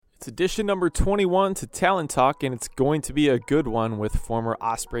It's edition number 21 to Talent Talk, and it's going to be a good one with former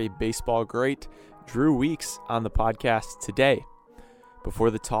Osprey baseball great Drew Weeks on the podcast today.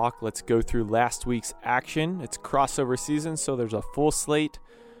 Before the talk, let's go through last week's action. It's crossover season, so there's a full slate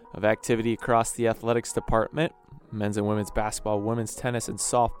of activity across the athletics department. Men's and women's basketball, women's tennis, and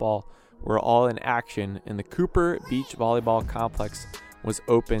softball were all in action, and the Cooper Beach Volleyball Complex was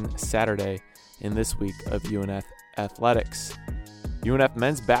open Saturday in this week of UNF athletics. UNF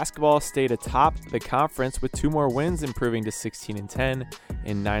men's basketball stayed atop the conference with 2 more wins, improving to 16-10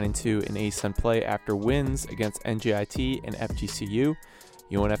 and 9-2 in ASUN play after wins against NJIT and FGCU.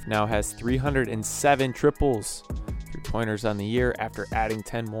 UNF now has 307 triples, 3-pointers on the year after adding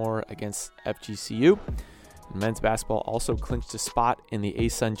 10 more against FGCU. And men's basketball also clinched a spot in the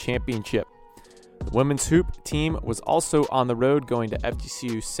ASUN championship. The women's hoop team was also on the road, going to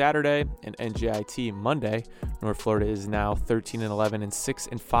FGCU Saturday and NJIT Monday. North Florida is now 13-11 and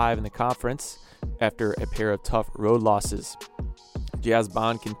 6-5 in the conference after a pair of tough road losses. Jazz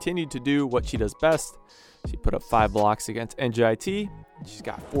Bond continued to do what she does best. She put up 5 blocks against NJIT. She's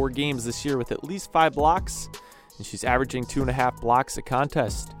got 4 games this year with at least 5 blocks, and she's averaging 2.5 blocks a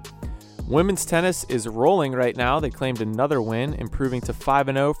contest. Women's tennis is rolling right now. They claimed another win, improving to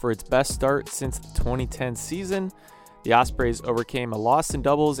 5-0 for its best start since the 2010 season. The Ospreys overcame a loss in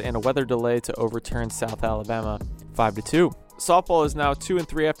doubles and a weather delay to overturn South Alabama 5-2. Softball is now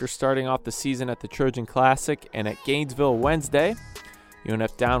 2-3 after starting off the season at the Trojan Classic and at Gainesville Wednesday.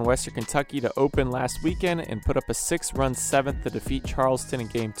 UNF down Western Kentucky to open last weekend and put up a 6-run 7th to defeat Charleston in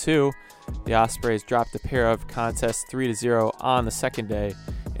Game 2. The Ospreys dropped a pair of contests 3-0 on the second day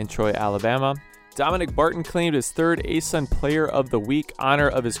in Troy, Alabama. Dominic Barton claimed his 3rd ASUN Player of the Week honor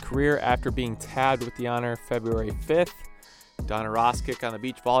of his career after being tabbed with the honor February 5th. Donna Roskick on the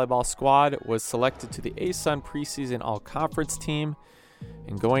beach volleyball squad was selected to the ASUN preseason all-conference team.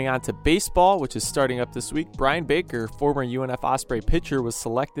 And going on to baseball, which is starting up this week, Brian Baker, former UNF Osprey pitcher, was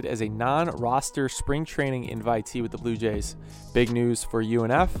selected as a non-roster spring training invitee with the Blue Jays. Big news for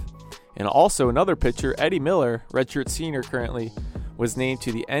UNF. And also another pitcher, Eddie Miller, redshirt senior currently, was named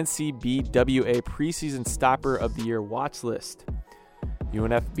to the NCBWA Preseason Stopper of the Year watch list.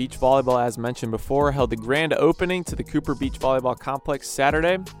 UNF Beach Volleyball, as mentioned before, held the grand opening to the Cooper Beach Volleyball Complex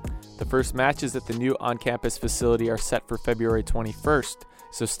Saturday. The first matches at the new on-campus facility are set for February 21st.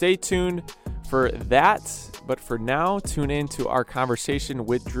 So stay tuned for that. But for now, tune in to our conversation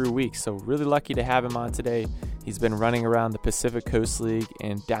with Drew Weeks. So really lucky to have him on today. He's been running around the Pacific Coast League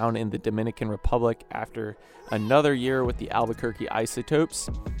and down in the Dominican Republic after another year with the Albuquerque Isotopes.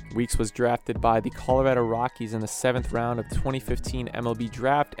 Weeks was drafted by the Colorado Rockies in the 7th round of 2015 MLB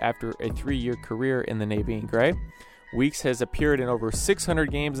draft after a 3-year career in the Navy and Gray. Weeks has appeared in over 600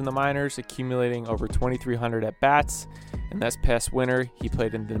 games in the minors, accumulating over 2,300 at-bats. And this past winter, he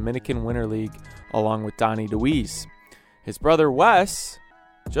played in the Dominican Winter League along with Donnie DeWeese. His brother Wes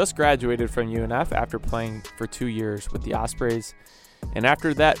just graduated from UNF after playing for 2 years with the Ospreys. And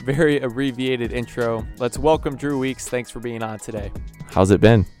after that very abbreviated intro, let's welcome Drew Weeks. Thanks for being on today. How's it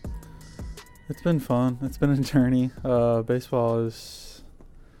been? It's been fun. It's been a journey. Baseball is...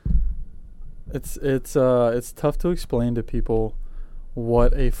 It's tough to explain to people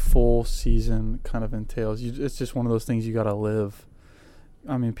what a full season kind of entails. It's just one of those things you got to live.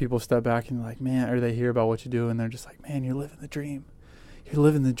 I mean, people step back and like, man, or they hear about what you do and they're just like, man, you're living the dream. You're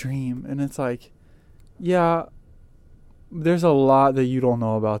living the dream. And it's like, yeah, there's a lot that you don't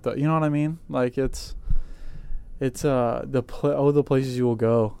know about that. You know what I mean? Like it's the places you will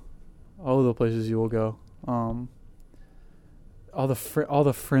go. Oh, the places you will go. All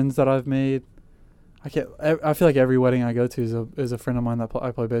the friends that I've made. I feel like every wedding I go to is a friend of mine that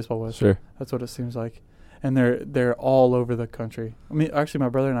I play baseball with. Sure. That's what it seems like. And they're all over the country. I mean, actually, my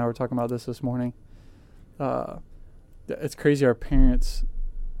brother and I were talking about this morning. It's crazy. Our parents,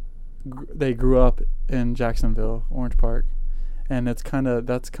 they grew up in Jacksonville, Orange Park, and that's kind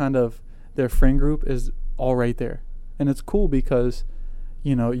of their friend group is all right there. And it's cool because,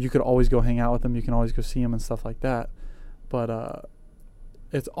 you know, you could always go hang out with them. You can always go see them and stuff like that. But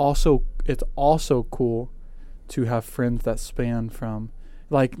it's also cool to have friends that span from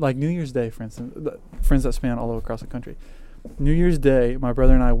like New Year's Day, for instance, friends that span all over across the country. New Year's Day, my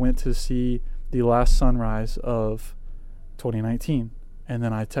brother and I went to see the last sunrise of 2019, and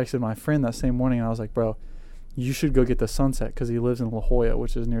then I texted my friend that same morning and I was like, bro, you should go get the sunset, because he lives in La Jolla,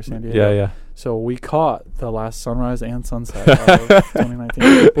 which is near San Diego. Yeah. So we caught the last sunrise and sunset of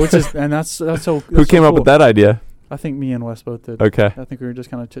 2019, that's so. Who came up with that idea? I think me and Wes both did. Okay. I think we were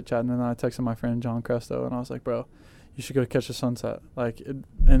just kind of chit-chatting, and then I texted my friend John Cresto, and I was like, bro, you should go catch the sunset. And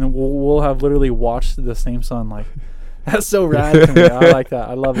then we'll have literally watched the same sun, That's so rad to me. I like that.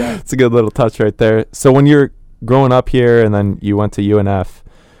 I love that. It's a good little touch right there. So when you're growing up here and then you went to UNF,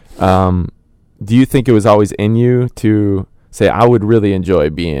 do you think it was always in you to say, I would really enjoy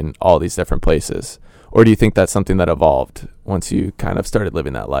being all these different places? Or do you think that's something that evolved once you kind of started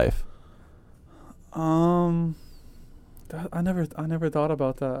living that life? I never thought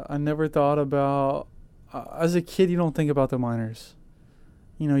about that. I never thought about, as a kid, you don't think about the minors.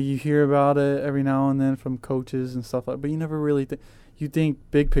 You know, you hear about it every now and then from coaches and stuff like, but you never really think. You think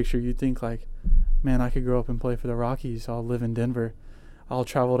big picture. You think like, man, I could grow up and play for the Rockies. I'll live in Denver. I'll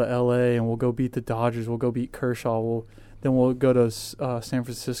travel to LA and we'll go beat the Dodgers. We'll go beat Kershaw. Then we'll go to San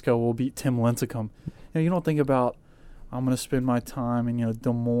Francisco. We'll beat Tim Lincecum. You don't think about, I'm going to spend my time in,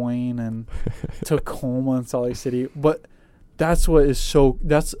 Des Moines and Tacoma and Salt Lake City. But that's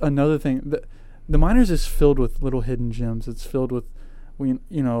another thing. The minors is filled with little hidden gems. It's filled with,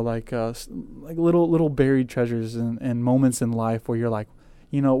 like little buried treasures and moments in life where you're like,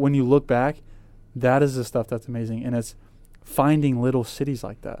 when you look back, that is the stuff that's amazing. And it's finding little cities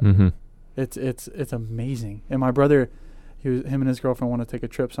like that. Mm-hmm. It's amazing. And my brother, him and his girlfriend want to take a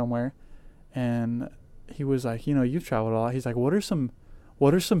trip somewhere, and he was like, you've traveled a lot. He's like, what are some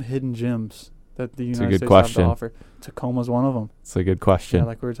hidden gems that the United States have to offer? Tacoma's one of them. It's a good question. Yeah,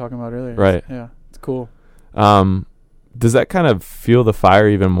 like we were talking about earlier. Right. Yeah, it's cool. Does that kind of fuel the fire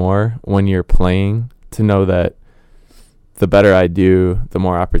even more when you're playing, to know that the better I do, the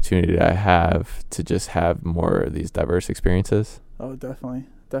more opportunity I have to just have more of these diverse experiences? Oh, definitely.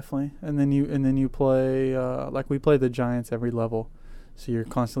 And then you play like we play the Giants every level, so you're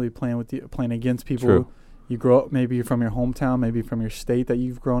constantly playing against people. True. You grow up, maybe from your hometown, maybe from your state that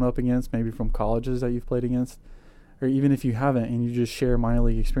you've grown up against, maybe from colleges that you've played against, or even if you haven't and you just share minor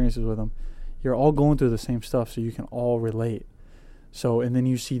league experiences with them. You're all going through the same stuff, so you can all relate. So, and then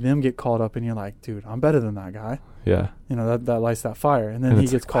you see them get called up, and you're like, dude, I'm better than that guy. Yeah. That lights that fire. And then he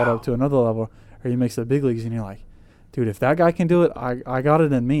gets called up to another level, or he makes the big leagues, and you're like, dude, if that guy can do it, I got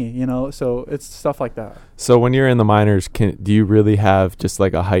it in me, So it's stuff like that. So when you're in the minors, do you really have just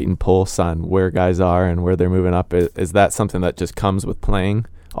like a heightened pulse on where guys are and where they're moving up? Is that something that just comes with playing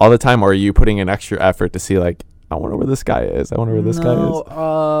all the time, or are you putting an extra effort to see, like, I wonder where this guy is? I wonder where this guy is.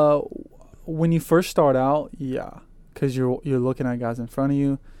 When you first start out, yeah, because you're looking at guys in front of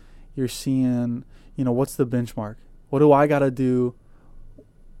you. You're seeing, what's the benchmark? What do I got to do?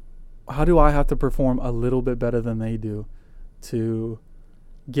 How do I have to perform a little bit better than they do to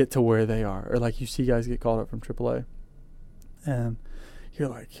get to where they are? Or like you see guys get called up from AAA, and you're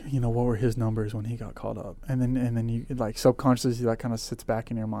like, what were his numbers when he got called up? And then you, like, subconsciously that kind of sits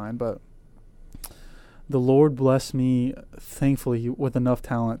back in your mind. But the Lord blessed me, thankfully, with enough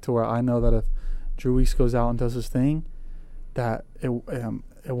talent to where I know that if Drew Weeks goes out and does his thing, that it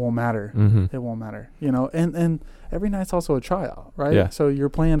won't matter. Mm-hmm. It won't matter, And every night's also a tryout, right? Yeah. So you're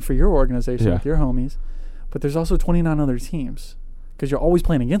playing for your organization with your homies, but there's also 29 other teams because you're always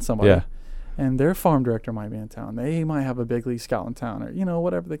playing against somebody. Yeah. And their farm director might be in town. They might have a big league scout in town, or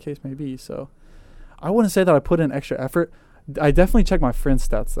whatever the case may be. So I wouldn't say that I put in extra effort. I definitely check my friends'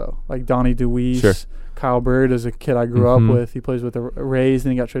 stats though, like Donnie DeWeese. Sure. Kyle Bird is a kid I grew up with. He plays with the Rays,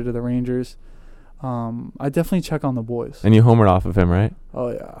 then he got traded to the Rangers. I definitely check on the boys. And you homered off of him, right?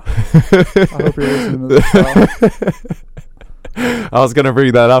 Oh, yeah. I hope you're listening to this. I was going to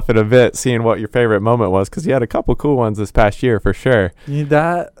bring that up in a bit, seeing what your favorite moment was, because you had a couple cool ones this past year for sure.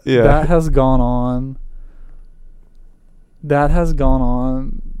 That has gone on. That has gone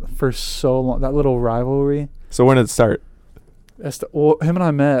on for so long. That little rivalry. So when did it start? Well, him and I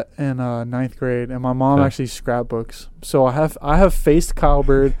met in ninth grade, and my mom actually scrapbooks. So I have faced Kyle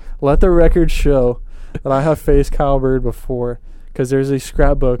Bird. Let the record show that I have faced Kyle Bird before, because there's a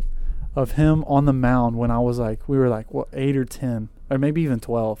scrapbook of him on the mound when we were like 8 or 10, or maybe even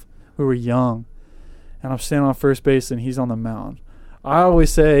 12. We were young, and I'm standing on first base, and he's on the mound. I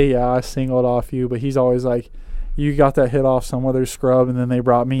always say, yeah, I singled off you, but he's always like, you got that hit off some other scrub, and then they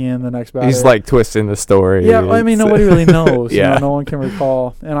brought me in the next batter. He's like twisting the story. Yeah, I mean, nobody really knows. Yeah. No one can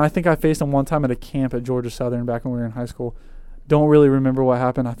recall. And I think I faced him one time at a camp at Georgia Southern back when we were in high school. Don't really remember what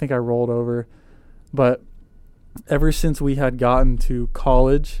happened. I think I rolled over. But ever since we had gotten to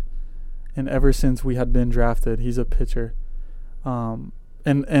college, and ever since we had been drafted, he's a pitcher. And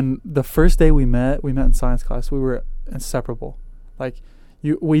the first day we met in science class. We were inseparable.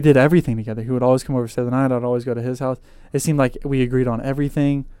 We did everything together. He would always come over to stay the night. I'd always go to his house. It seemed like we agreed on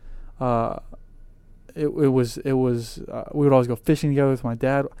everything. We would always go fishing together with my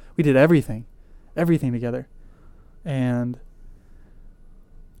dad. We did everything together. And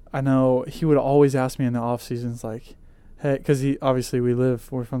I know he would always ask me in the off seasons, like, hey, because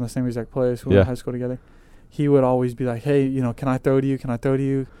we're from the same exact place. We went to high school together. he would always be like, hey, can I throw to you? Can I throw to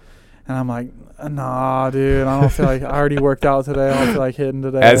you? And I'm like, nah, dude, I don't feel like, I already worked out today. I don't feel like hitting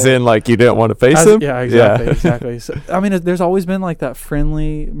today. As in, like, you didn't want to face him? Yeah, exactly. So, I mean, there's always been like that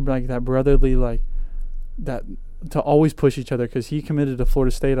friendly, like that brotherly, like that to always push each other, because he committed to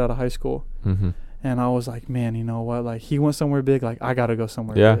Florida State out of high school. Mm-hmm. And I was like, man, you know what? Like, he went somewhere big. Like, I got to go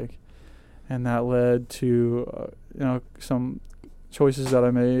somewhere big. And that led to, some choices that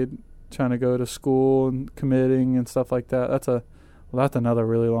I made, trying to go to school and committing and stuff like that. That's another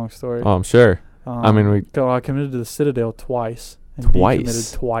really long story. Oh, I'm sure. I committed to the Citadel twice. And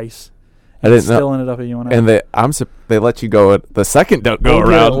decommitted twice. I didn't still know. ended up at UNF. And they let you go at the second go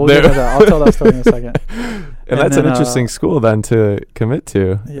around. We'll get to that. I'll tell that story in a second. And that's an interesting school then to commit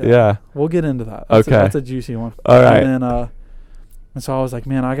to. Yeah. We'll get into that. That's a juicy one. All right. And then and so I was like,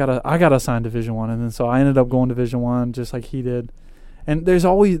 man, I gotta sign Division I. And then so I ended up going Division I just like he did. And there's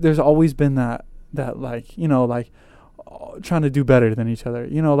always been that like, like trying to do better than each other.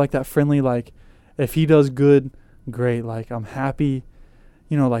 Like that friendly, like if he does good, great. Like I'm happy.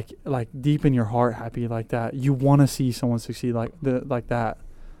 Like deep in your heart, happy like that. You want to see someone succeed like that.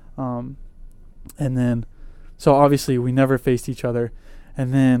 And then, so obviously we never faced each other.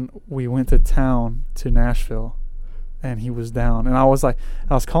 And then we went to Nashville, and he was down. And I was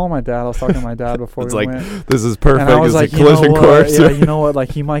calling my dad. I was talking to my dad before we went. It's like, this is perfect. And I was like, a collision course. Yeah, you know what?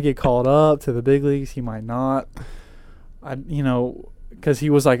 Like he might get called up to the big leagues. He might not. Because he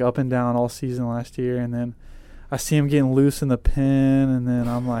was like up and down all season last year, and then I see him getting loose in the pen, and then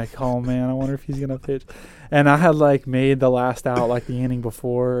I'm like, oh man, I wonder if he's gonna pitch. And I had like made the last out like the inning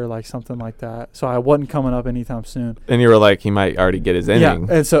before or like something like that, so I wasn't coming up anytime soon. And you were like, he might already get his inning.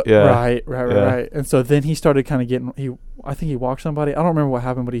 Yeah, and so right. And so then he started kind of getting. I think he walked somebody. I don't remember what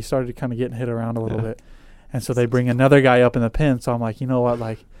happened, but he started kind of getting hit around a little bit. And so they bring another guy up in the pen. So I'm like, you know what,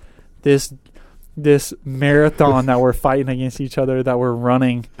 like this marathon that we're fighting against each other, that we're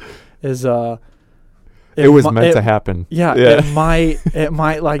running, is It was meant to happen. Yeah. It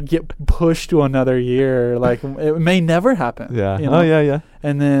might like get pushed to another year. Like it may never happen. Yeah. Oh yeah.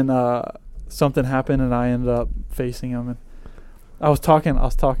 And then something happened, and I ended up facing him. And I was talking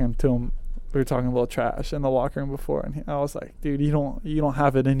to him. We were talking a little trash in the locker room before, and I was like, "Dude, you don't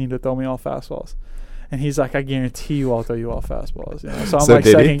have it in you to throw me off fastballs." And he's like, "I guarantee you, I'll throw you off fastballs." So I'm like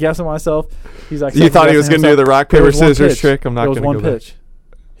second guessing myself. He's like, "You thought he was going to do the rock paper scissors trick?" I'm not going to go there was one pitch.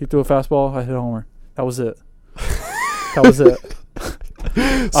 He threw a fastball. I hit a homer. That was it.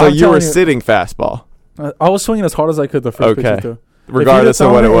 So you were sitting fastball. I was swinging as hard as I could the first pitch he threw. Regardless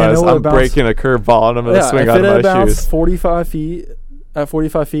of what it was, I'm breaking a curveball and I'm going to swing out of my shoes. 45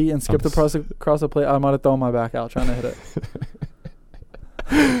 feet and skipped across the plate, I might have thrown my back out trying to hit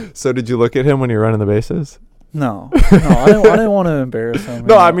it. So did you look at him when you were running the bases? No, I didn't want to embarrass him.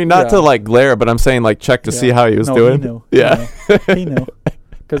 No, I mean not to like glare, but I'm saying like check to see how he was doing. He knew. Yeah, he knew.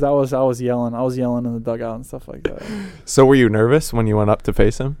 Because I was yelling in the dugout and stuff like that. So were you nervous when you went up to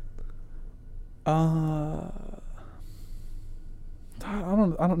face him? I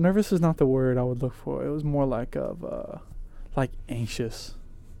don't. Nervous is not the word I would look for. It was more like anxious,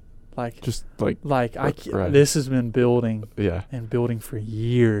 like just like this has been building, and building for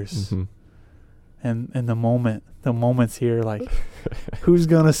years, and the moment's here. Like, who's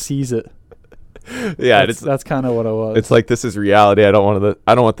gonna seize it? Yeah, that's kind of what it was. It's like, this is reality. I don't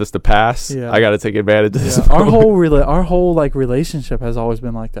want this to pass. Yeah. I got to take advantage of this. Yeah. Our whole like relationship has always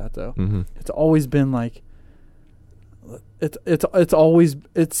been like that, though. Mm-hmm. It's always been like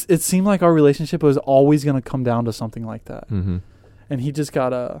it seemed like our relationship was always going to come down to something like that. Mm-hmm. And he just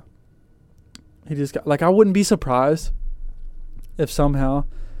got like, I wouldn't be surprised if somehow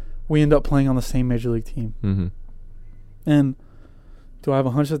we end up playing on the same major league team. Mm-hmm. And do I have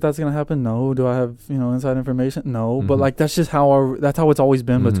a hunch that that's going to happen? No. Do I have, inside information? No. Mm-hmm. But like, that's just how it's always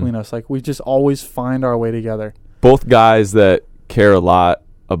been between us. Like, we just always find our way together. Both guys that care a lot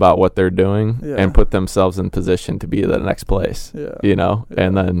about what they're doing and put themselves in position to be the next place. Yeah.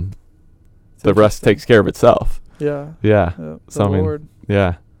 And then the rest takes care of itself. Yeah. Yeah. So Lord.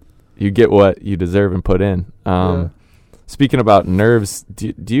 You get what you deserve and put in. Speaking about nerves,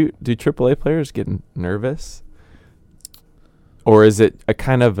 do AAA players get nervous? Or is it a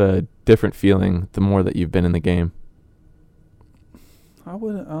kind of a different feeling the more that you've been in the game? I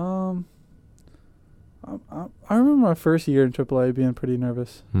wouldn't. I remember my first year in AAA being pretty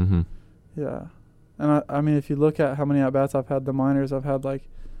nervous. Mm-hmm. Yeah, and I mean, if you look at how many at bats I've had the minors, I've had like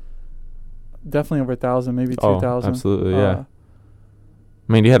definitely over 1,000, maybe 2,000. Absolutely, yeah.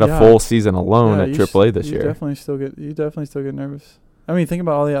 I mean, you had a full season alone at AAA this year. You definitely still get nervous. I mean, think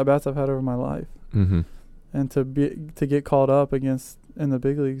about all the at bats I've had over my life. Mm-hmm. And to get called up against in the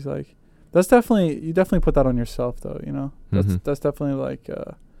big leagues, like That's definitely, you definitely put that on yourself though, you know. That's definitely like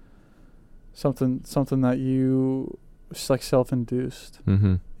something that you, it's like self-induced,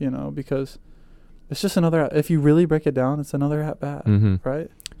 you know, because it's just another, if you really break it down, it's another at bat, right?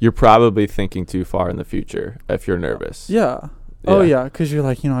 You're probably thinking too far in the future if you're nervous. Yeah. Oh yeah, because you're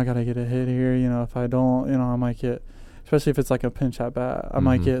like, you know, I gotta get a hit here. You know, if I don't, you know, I might get, especially if it's like a pinch at bat, I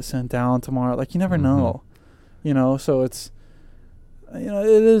might get sent down tomorrow. Like, you never know, you know. So it's, you know,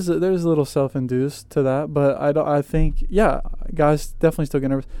 there's a little self-induced to that, but I think, yeah, guys definitely still get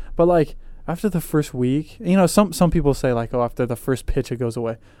nervous. But like after the first week, you know, some people say like, oh, after the first pitch it goes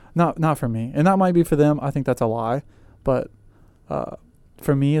away. Not for me, and that might be for them. I think that's a lie, but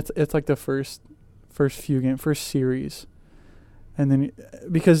for me, it's like the first few games, first series. And then,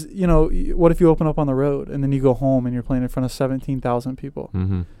 because, you know, what if you open up on the road and then you go home and you're playing in front of 17,000 people?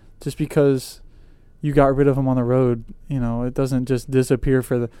 Just because you got rid of them on the road, you know, it doesn't just disappear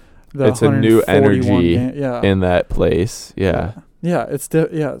for the it's a new energy in that place. Yeah, it's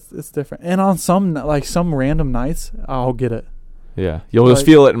different. And on some random nights, I'll get it. Yeah, you'll just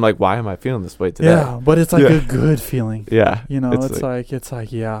feel it and like, why am I feeling this way today? Yeah, but it's like a good feeling. Yeah, you know, it's like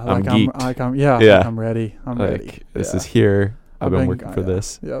yeah, I'm ready. I'm ready. This is here. I've been working for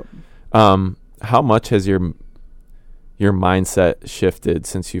this. Yep. How much has your mindset shifted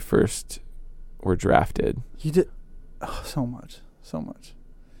since you first were drafted? You did so much.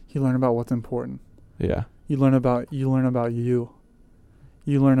 You learn about what's important. Yeah. You learn about you.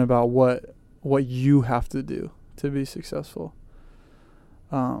 You learn about what you have to do to be successful.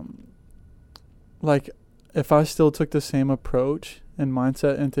 Like if I still took the same approach and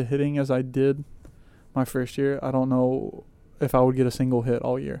mindset into hitting as I did my first year, I don't know if I would get a single hit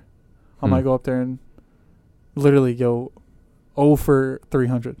all year. I might go up there and literally go 0 for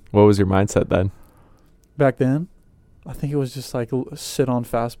 300. What was your mindset then? Back then, I think it was just like sit on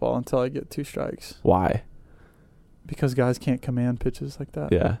fastball until I get 2 strikes. Why? Because guys can't command pitches like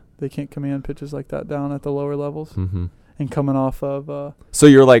that. Yeah. They can't command pitches like that down at the lower levels. And coming off of... so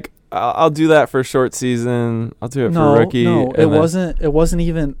you're like, I'll do that for a short season. I'll do it for rookie. No, it wasn't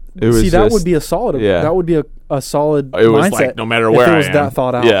even... that would be a solid... Yeah. That would be a solid mindset. It was like, no matter where I am. If it was that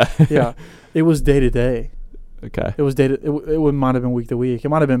thought out. Yeah. Yeah. It was day to day. Okay. It was day to... It might have been week to week. It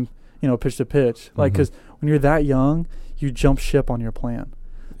might have been, you know, pitch to pitch. Like, because when you're that young, you jump ship on your plan.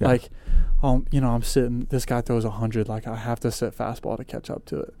 Yeah. Like, you know, I'm sitting... This guy throws 100. Like, I have to sit fastball to catch up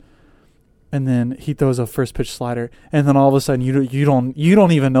to it. And then he throws a first pitch slider, and then all of a sudden you don't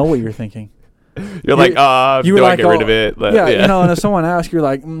even know what you're thinking. You're like, do I get rid of it? Yeah, you know. And if someone asks, you're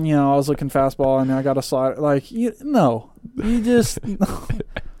like, you know, I was looking fastball, and I got a slider. Like, you just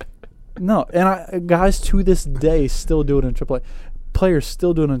no. And guys to this day still do it in AAA. Players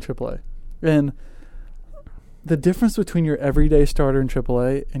still do it in AAA. And the difference between your everyday starter in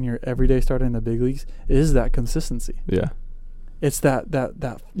AAA and your everyday starter in the big leagues is that consistency. Yeah. It's that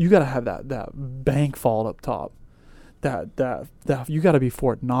you got to have that bank fall up top. That you got to be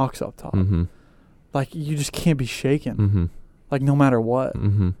Fort Knox up top. Like, you just can't be shaken. Like, no matter what.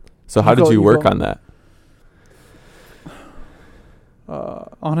 So how did you work on that?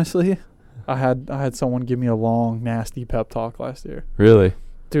 Honestly, I had someone give me a long, nasty pep talk last year. Really?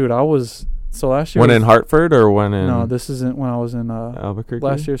 Dude, so last year... When in Hartford or when in... No, this isn't when I was in... Albuquerque?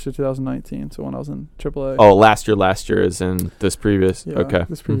 Last year, so 2019. So when I was in AAA. Oh, last year is in this previous... Yeah, okay.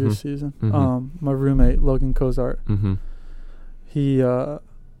 this previous season. My roommate, Logan Cozart, he... I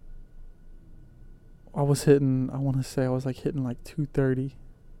was hitting... I want to say I was like hitting like 230.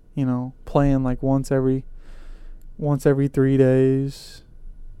 You know, playing like once every 3 days.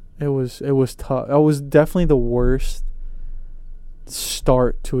 It was tough. It was definitely the worst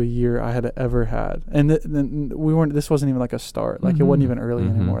start to a year I had ever had, and this wasn't even like a start. Like, it wasn't even early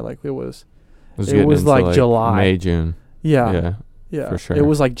anymore. Like, it was like July, May, June. Yeah, for sure. It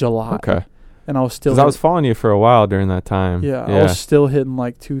was like July. Okay. And I was still... I was following you for a while during that time. Yeah. I was still hitting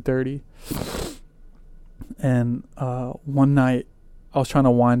like 230. And one night I was trying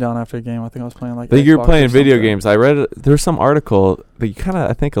to wind down after a game. I think I was playing like... you were playing video games. I read there was some article that you kind of,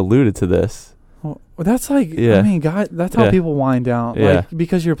 I think, alluded to this. Well, that's like... I mean, God, that's how people wind down. Yeah. Like,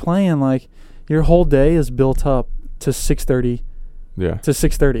 because you're playing, like, your whole day is built up to 6:30. Yeah. To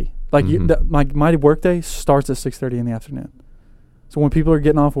 6:30. Like, my work day starts at 6:30 in the afternoon. So when people are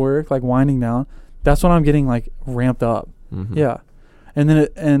getting off work, like, winding down, that's when I'm getting, like, ramped up. Yeah. And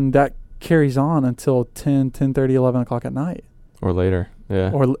then that carries on until 10, 10:30, 11 o'clock at night. Or later.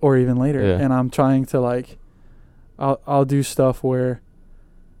 Yeah. Or even later. Yeah. And I'm trying to, like... I'll do stuff where...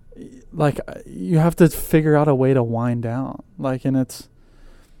 Like, you have to figure out a way to wind down. Like, and it's...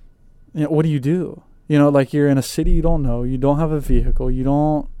 You know, what do? You know, like, you're in a city you don't know. You don't have a vehicle. You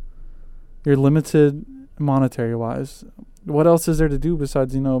don't... You're limited monetary wise. What else is there to do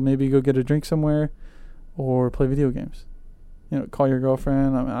besides, maybe go get a drink somewhere or play video games? Call your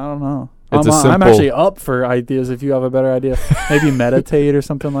girlfriend. I mean, I don't know. I'm actually up for ideas if you have a better idea. Maybe meditate or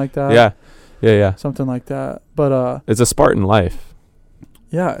something like that. Yeah. Something like that. But it's a Spartan life.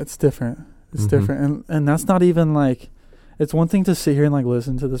 Yeah, it's different. It's different. And that's not even like, it's one thing to sit here and like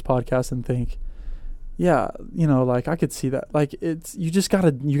listen to this podcast and think, yeah, like I could see that. Like you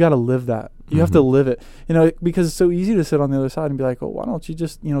gotta live that. You have to live it. Because it's so easy to sit on the other side and be like, well, why don't you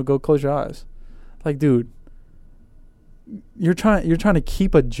just, go close your eyes? Like, dude, you're trying to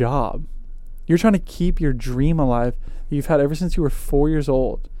keep a job. You're trying to keep your dream alive that you've had ever since you were 4 years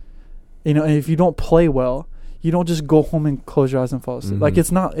old. And if you don't play well, you don't just go home and close your eyes and fall asleep. Like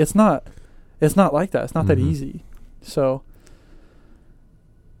it's not like that. It's not that easy. So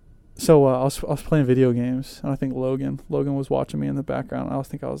I was playing video games, and I think Logan was watching me in the background. I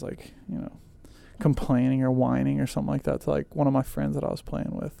was like, complaining or whining or something like that to like one of my friends that I was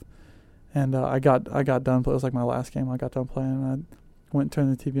playing with. And I got done. It was like my last game. I got done playing, and I went and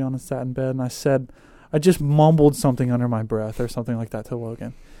turned the TV on and sat in bed, and I just mumbled something under my breath or something like that to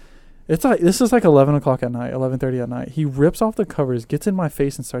Logan. It's like, this is like 11 o'clock at night, 11:30 at night. He rips off the covers, gets in my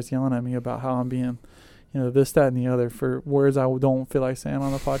face, and starts yelling at me about how I'm being, this, that, and the other for words I don't feel like saying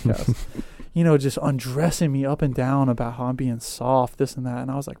on the podcast. Just undressing me up and down about how I'm being soft, this and that.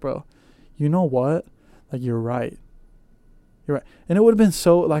 And I was like, bro, you know what? Like, you're right. You're right. And it would have been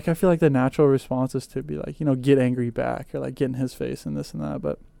so, like, I feel like the natural response is to be like, get angry back or like get in his face and this and that.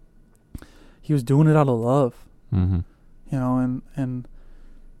 But he was doing it out of love, and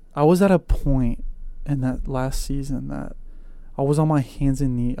I was at a point in that last season that I was on my hands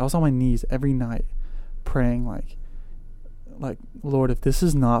and knees. I was on my knees every night praying like, Lord, if this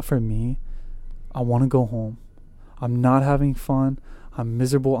is not for me, I want to go home. I'm not having fun. I'm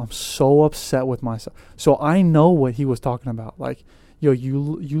miserable. I'm so upset with myself. So I know what he was talking about. Like, you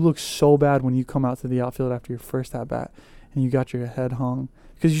look so bad when you come out to the outfield after your first at-bat and you got your head hung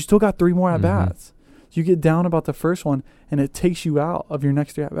because you still got 3 more at-bats. You get down about the first one, and it takes you out of your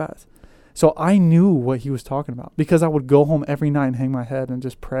next 3 at-bats. So I knew what he was talking about because I would go home every night and hang my head and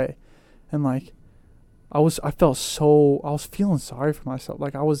just pray. And, like, I was feeling sorry for myself.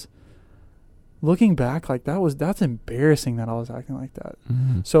 Like, I was looking back, like, that's embarrassing that I was acting like that.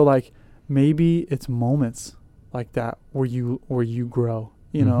 So, like, maybe it's moments like that where you grow,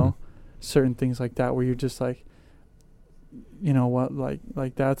 certain things like that where you're just like, you know what,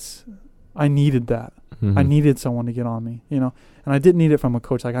 like that's, I needed that. I needed someone to get on me, and I didn't need it from a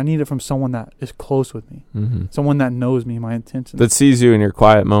coach. Like, I need it from someone that is close with me, someone that knows me, my intentions. That sees you in your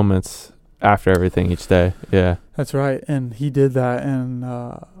quiet moments after everything each day. Yeah. That's right. And he did that. And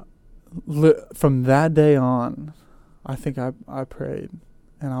from that day on, I think I prayed.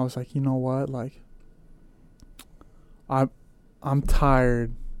 And I was like, you know what? Like, I'm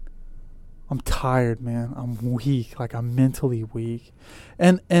tired. I'm tired, man. I'm weak. Like, I'm mentally weak.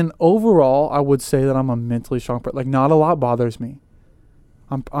 And overall, I would say that I'm a mentally strong person. Like, not a lot bothers me.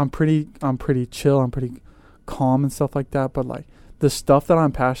 I'm pretty chill. I'm pretty calm and stuff like that. But, like, the stuff that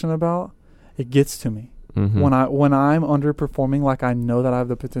I'm passionate about, it gets to me. When I'm underperforming, like I know that I have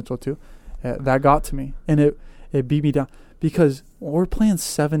the potential to, that got to me. And it beat me down. Because we're playing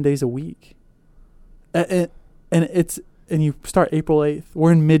 7 days a week. And you start April 8th.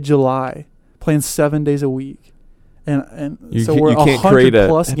 We're in mid-July. Playing 7 days a week, and so we're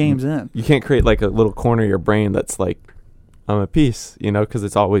 100+ games in. You can't create like a little corner of your brain that's like, I'm at peace, because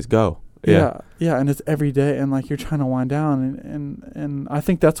it's always go. Yeah, and it's every day, and like you're trying to wind down, and I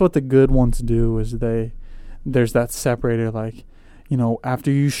think that's what the good ones do is there's that separator, like,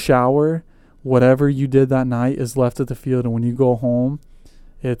 after you shower, whatever you did that night is left at the field, and when you go home,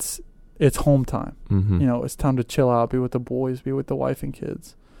 it's home time. It's time to chill out, be with the boys, be with the wife and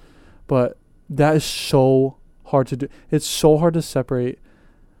kids, but that is so hard to do. It's so hard to separate,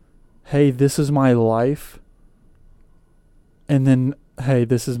 hey, this is my life, and then, hey,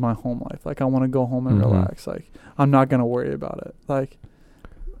 this is my home life. Like, I want to go home and relax. Like, I'm not going to worry about it. Like,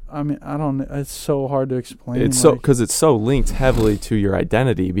 I mean, I don't, it's so hard to explain. It's so, because it's so linked heavily to your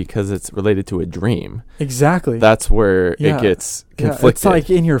identity because it's related to a dream. Exactly. That's where it gets conflicted. It's like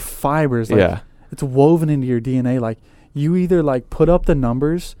in your fibers. Like, it's woven into your DNA. Like, you either, like, put up the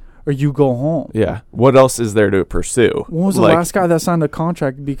numbers or you go home. Yeah. What else is there to pursue? When was the last guy that signed a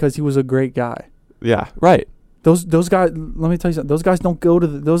contract because he was a great guy? Yeah. Right. Those guys. Let me tell you something. Those guys don't go to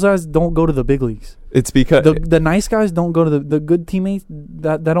the big leagues. It's because the nice guys don't go to the good teammates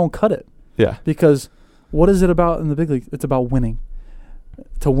that don't cut it. Yeah. Because what is it about in the big leagues? It's about winning.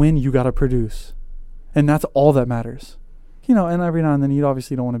 To win, you got to produce, and that's all that matters. and every now and then you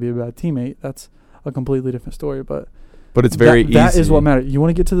obviously don't want to be a bad teammate. That's a completely different story. But it's very easy. That is what matters. You want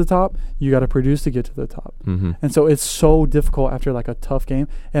to get to the top, you got to produce to get to the top. Mm-hmm. And so it's so difficult after like a tough game.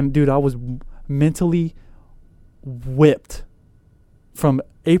 And dude, I was mentally whipped from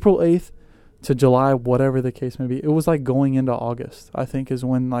April 8th to July, whatever the case may be. It was like going into August, I think, is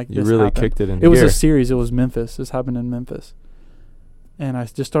when like you this really happened. kicked it in. It was a series. It was Memphis. This happened in Memphis. And I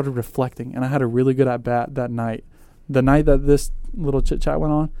just started reflecting, and I had a really good at bat that night. The night that this little chit chat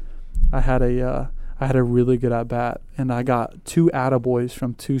went on, I had a really good at bat, and I got 2 attaboys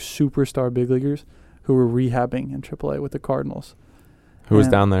from 2 superstar big leaguers who were rehabbing in AAA with the Cardinals. Who was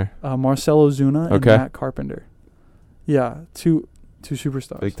down there? Marcell Ozuna and Matt Carpenter. Yeah, two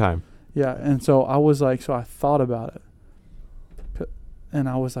superstars. Big time. Yeah, and so I was like, I thought about it, and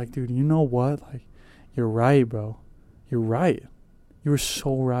I was like, dude, you know what? Like, you're right, bro. You're right. You were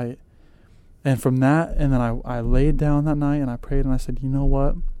so right. And from that, and then I laid down that night and I prayed and I said, you know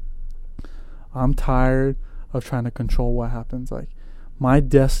what? I'm tired of trying to control what happens. Like, my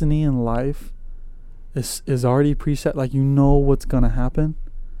destiny in life is already preset. Like, you know what's going to happen.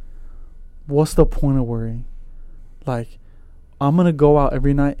 What's the point of worrying? Like, I'm going to go out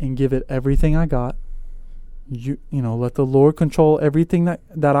every night and give it everything I got. Let the Lord control everything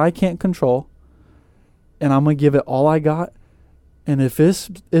that I can't control. And I'm going to give it all I got. And if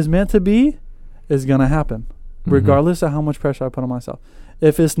this is meant to be, it's going to happen, regardless of how much pressure I put on myself.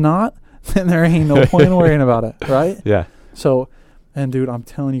 If it's not, then there ain't no point in worrying about it, right? Yeah. So, and dude, I'm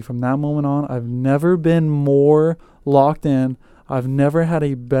telling you, from that moment on, I've never been more locked in. I've never had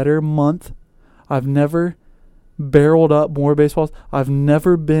a better month. I've never barreled up more baseballs. I've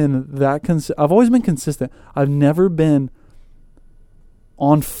never been that I've always been consistent. I've never been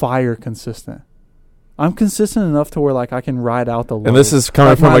on fire consistent. I'm consistent enough to where like I can ride out the lows. And this is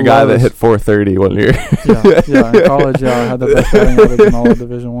coming from a guy that hit 430 one year. yeah. In college, I had the best batting average in all of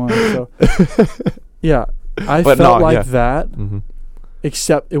Division I. So, yeah, I felt like that. Mm-hmm.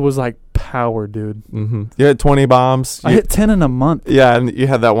 Except it was like power, dude. Mm-hmm. You had 20 bombs. I hit 10 in a month. Yeah, and you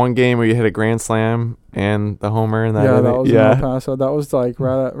had that one game where you hit a grand slam and the homer and that. Yeah, that was in El Paso. That was like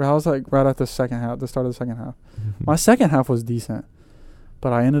right at the second half, the start of the second half. Mm-hmm. My second half was decent,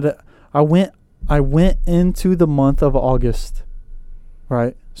 but I went into the month of August,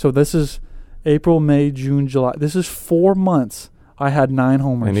 right? So this is April, May, June, July. This is 4 months. I had 9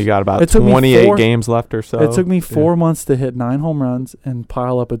 homers. And you got about 28 games left or so. It took me 4 months to hit 9 home runs and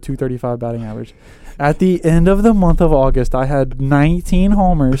pile up a 235 batting average. At the end of the month of August, I had 19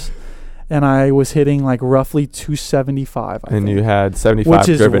 homers, and I was hitting like roughly 275. I think. You had 75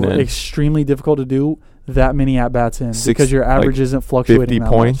 driven in. Which is extremely difficult to do. That many at bats in because your average isn't fluctuating 50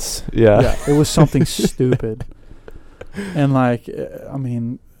 points. Yeah, it was something stupid, and like I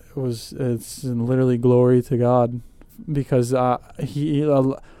mean, it's literally glory to God because I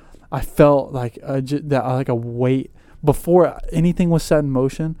felt like a weight before anything was set in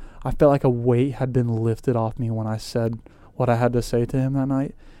motion. I felt like a weight had been lifted off me when I said what I had to say to him that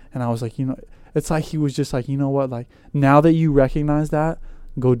night, and I was like, it's like he was just like, you know what, like now that you recognize that.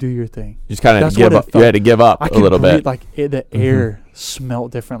 Go do your thing. You just kind of give up. You had to give up a little bit. Like the air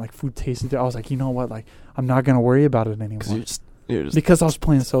smelled different. Like food tasted different. I was like, you know what? Like I'm not gonna worry about it anymore. You're just because I was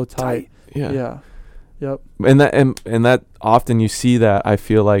playing so tight. Yeah. Yep. And that often you see that. I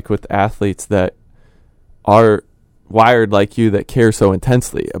feel like with athletes that are wired like you that care so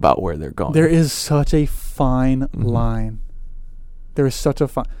intensely about where they're going. There is such a fine line. There is such a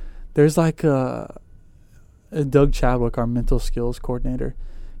fine. There's like Doug Chadwick, our mental skills coordinator,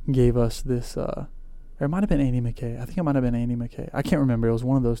 gave us this, or it might have been Andy McKay. I think it might have been Andy McKay. I can't remember. It was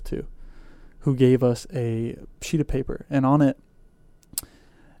one of those two who gave us a sheet of paper. And on it,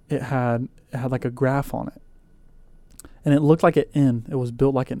 it had like a graph on it. And it looked like an N. It was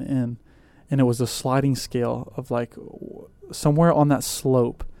built like an N. And it was a sliding scale of like somewhere on that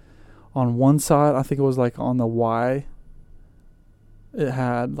slope. On one side, I think it was like on the Y, it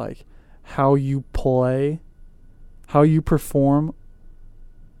had like how you play, how you perform,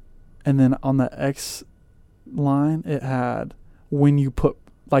 and then on the X line it had when you put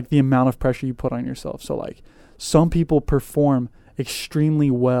like the amount of pressure you put on yourself. So like some people perform extremely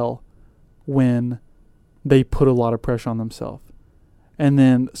well when they put a lot of pressure on themselves, and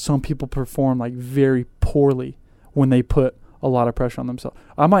then some people perform like very poorly when they put a lot of pressure on themselves.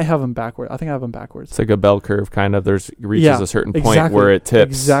 I might have them backwards. I think I have them backwards. It's like a bell curve kind of. Reaches a certain point where it tips.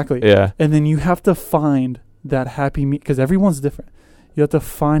 Exactly. Yeah. And then you have to find that happy because everyone's different. You have to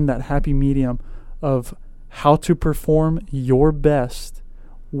find that happy medium of how to perform your best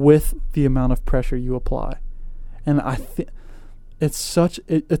with the amount of pressure you apply. And I think it's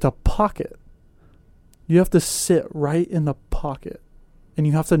a pocket. You have to sit right in the pocket, and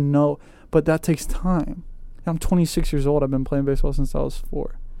you have to know. But that takes time. I'm 26 years old. I've been playing baseball since I was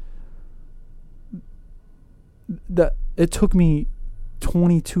 4. That it took me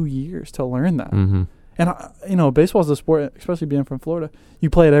 22 years to learn that. Mm-hmm. And baseball is a sport, especially being from Florida. You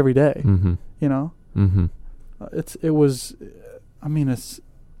play it every day. Mm-hmm. You know, mm-hmm. It's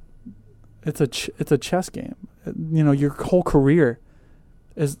a chess game. Your whole career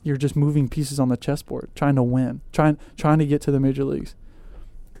is you're just moving pieces on the chessboard, trying to win, trying to get to the major leagues.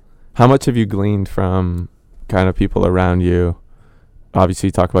 How much have you gleaned from kind of people around you? Obviously,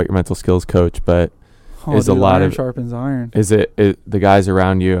 you talk about your mental skills coach, but is a lot iron of sharpens iron. Is it the guys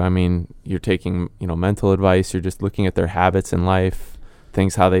around you? I mean, you're taking mental advice. You're just looking at their habits in life,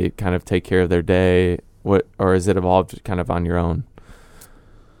 things how they kind of take care of their day. Or is it evolved kind of on your own?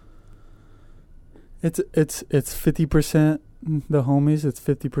 It's 50% the homies. It's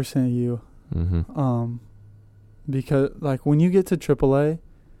 50% you. Mm-hmm. Because like when you get to AAA,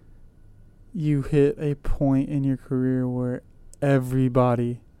 you hit a point in your career where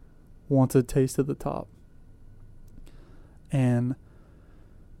everybody wants a taste of the top. And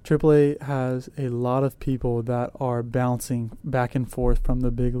AAA has a lot of people that are bouncing back and forth from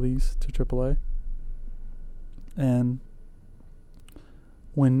the big leagues to AAA. And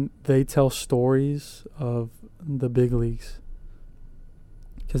when they tell stories of the big leagues,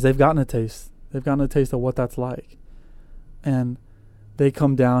 because they've gotten a taste of what that's like, and they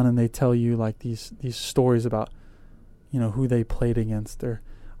come down and they tell you like these stories about who they played against. Or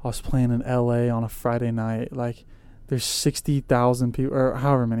I was playing in LA on a Friday night, like there's 60,000 people or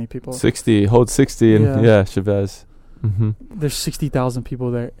however many people. 60 in Chavez. Mm-hmm. There's 60,000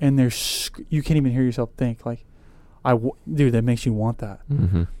 people there, and you can't even hear yourself think. Like, dude, that makes you want that.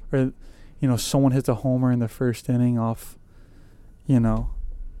 Mm-hmm. Or someone hits a homer in the first inning off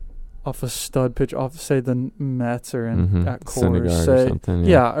a stud pitch, off say the Mets or at Coors, say, or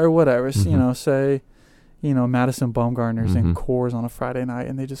something, or whatever. Mm-hmm. Say Madison Bumgarner's in Mm-hmm. Coors on a Friday night,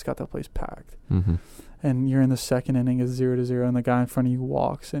 and they just got that place packed. Mm-hmm. And you're in the second inning, it's 0-0, and the guy in front of you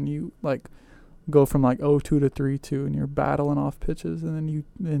walks, and you like go from like 0-2 to 3-2, and you're battling off pitches, and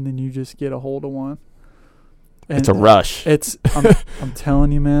then you just get a hold of one. And it's a rush. I'm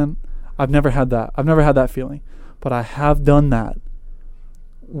telling you, man. I've never had that feeling, but I have done that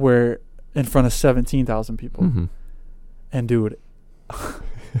where in front of 17,000 people. Mm-hmm. And dude,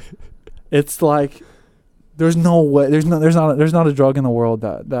 it's like there's no way, there's not a drug in the world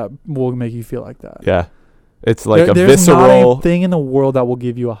that will make you feel like that. Yeah. It's like there's visceral. There's not a thing in the world that will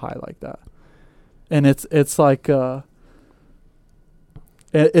give you a high like that. And it's like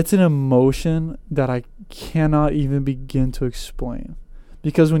it's an emotion that I cannot even begin to explain.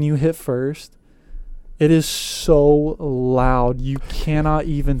 Because when you hit first, it is so loud, you cannot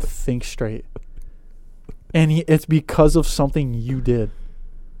even think straight. And it's because of something you did.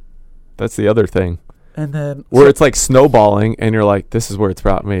 That's the other thing. And then where it's like snowballing, and you're like, this is where it's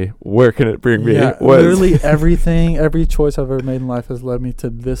brought me. Where can it bring me? Literally every choice I've ever made in life has led me to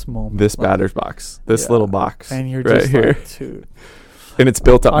this moment. This batter's box. This little box. And you're right just here. like, dude. And it's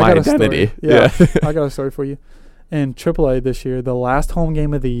built up my identity. Yeah. I got a story for you. In AAA this year, the last home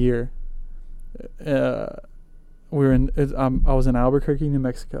game of the year, I was in Albuquerque, New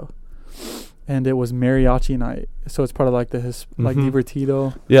Mexico, and it was mariachi night. So it's part of like like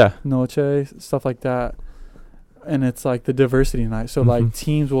Divertido, Noche, stuff like that. And it's like the diversity night. So like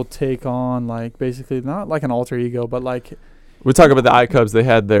teams will take on like basically not like an alter ego, but like we talk about the iCubs. They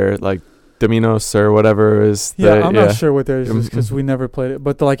had their like Dominos or whatever is. I'm not sure what theirs is because we never played it.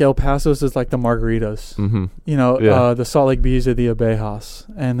 But like El Paso's is like the margaritas. Mm-hmm. The Salt Lake Bees are the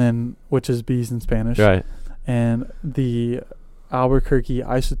abejas, and then which is bees in Spanish. Right. And the Albuquerque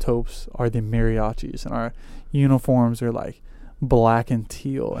Isotopes are the mariachis, and our uniforms are like black and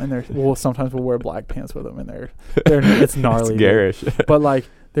teal, and sometimes we'll wear black pants with them, and they're it's gnarly. It's garish. But like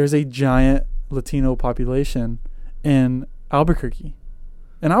there's a giant Latino population in Albuquerque.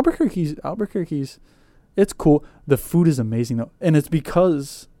 And Albuquerque's, it's cool. The food is amazing though, and it's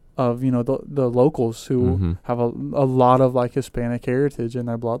because of the locals who have a lot of like Hispanic heritage in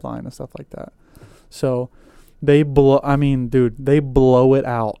their bloodline and stuff like that. So they blow it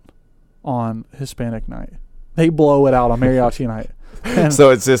out on Hispanic night. They blow it out on mariachi night. And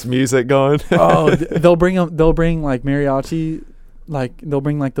so it's just music going. They'll bring like mariachi, like they'll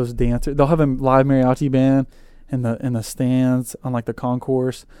bring like those dancers. They'll have a live mariachi band in the stands on like the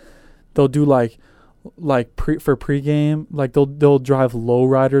concourse. They'll do for pregame, like they'll drive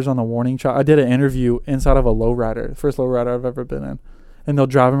lowriders on the warning track. I did an interview inside of a lowrider, first lowrider I've ever been in, and they'll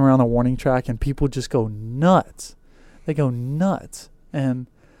drive them around the warning track, and people just go nuts. They go nuts, and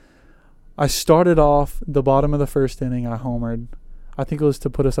I started off the bottom of the first inning. I homered. I think it was to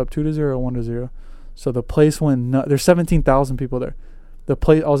put us up 2-0 or 1-0. So the place went nuts. There's 17,000 people there. I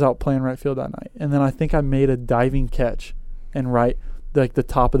was out playing right field that night, and then I think I made a diving catch and the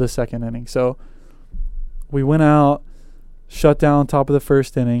top of the second inning. So we went out, shut down top of the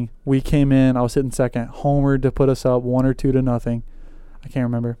first inning. We came in. I was hitting second, homered to put us up 1 or 2-0. I can't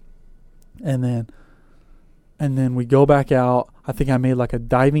remember. And then we go back out. I think I made like a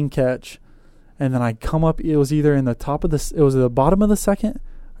diving catch, and then I come up. It was either in the top of it was the bottom of the second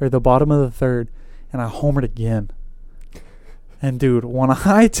or the bottom of the third, and I homered again. And dude, when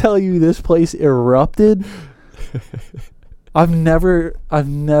I tell you this place erupted, I've never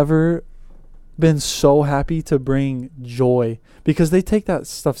been so happy to bring joy, because they take that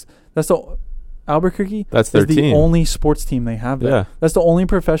stuff. That's the Albuquerque. That's their team. The only sports team they have there. Yeah. That's the only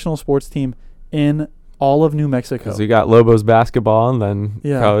professional sports team in all of New Mexico. Because you got Lobos basketball and then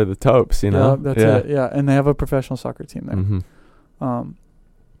probably the Topes, you know? Yeah, that's it. Yeah, and they have a professional soccer team there. Mm-hmm.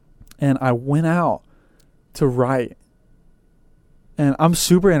 And I went out to write. And I'm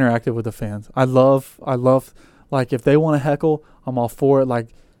super interactive with the fans. I love, like, if they want to heckle, I'm all for it. Like,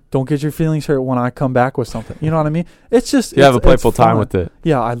 don't get your feelings hurt when I come back with something. You know what I mean? It's just... You have a playful time with it.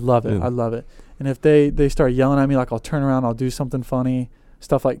 Yeah, I love it. Yeah. I love it. And if they start yelling at me, like, I'll turn around, I'll do something funny,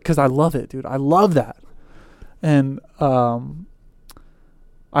 stuff like... Because I love it, dude. I love that. And I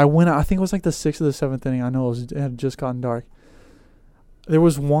went out, I think it was like the 6th or the 7th inning. I know it had just gotten dark. There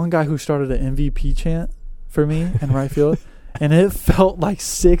was one guy who started an MVP chant for me in right field. And it felt like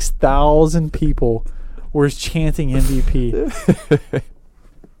 6,000 people were chanting MVP.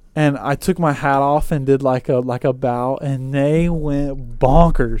 And I took my hat off and did like a bow, and they went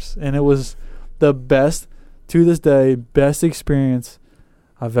bonkers. And it was the best, to this day, best experience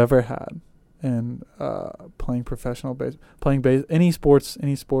I've ever had. And playing professional any sports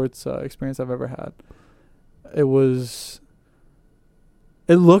experience I've ever had. It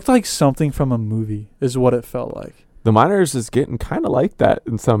looked like something from a movie, is what it felt like. The minors is getting kind of like that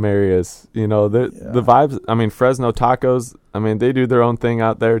in some areas. You know, the vibes. I mean, Fresno Tacos, I mean, they do their own thing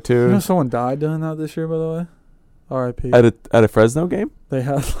out there too. You know, someone died doing that this year, by the way. R.I.P. At a Fresno game? They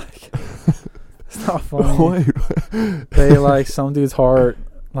had like, it's not funny. They like, some dude's heart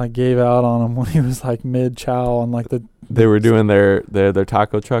like gave out on him when he was like mid chow on like they were doing their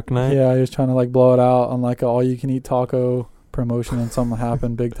taco truck night. Yeah, he was trying to like blow it out on like a all you can eat taco promotion, and something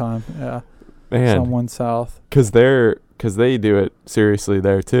happened big time. Yeah. Man, someone south, because they do it seriously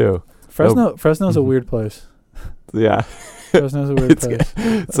there too. Fresno's a weird place. Yeah, Fresno's a weird place.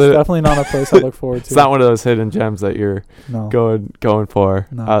 It's definitely not a place I look forward to. It's not one of those hidden gems that you're going for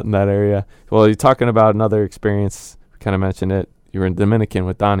out in that area. Well, you're talking about another experience. We kind of mentioned it. You were in Dominican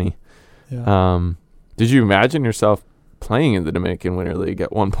with Donnie. Yeah. Did you imagine yourself playing in the Dominican Winter League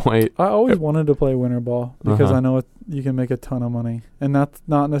at one point? I always wanted to play winter ball because I know you can make a ton of money, and that's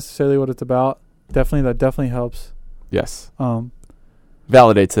not necessarily what it's about. That definitely helps. Yes.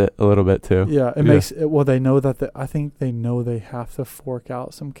 Validates it a little bit too. Yeah, it makes it. Well, they know that. I think they know they have to fork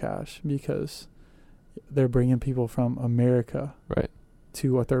out some cash because they're bringing people from America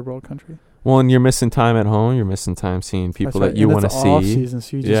to a third world country. Well, and you're missing time at home. You're missing time seeing people that you want to see. Off season,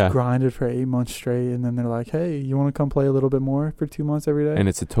 so you just grinded for 8 months straight, and then they're like, "Hey, you want to come play a little bit more for 2 months every day?" And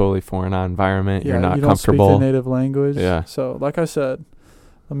it's a totally foreign environment. Yeah, you're not you comfortable. Don't speak the native language. Yeah. So, like I said,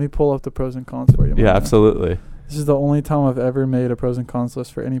 let me pull up the pros and cons for you. Yeah, absolutely. This is the only time I've ever made a pros and cons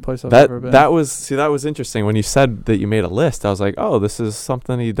list for any place I've ever been. That was interesting. When you said that you made a list, I was like, oh, this is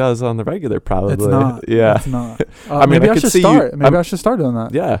something he does on the regular probably. It's not. Yeah. It's not. I mean, maybe I should start. Maybe I should start doing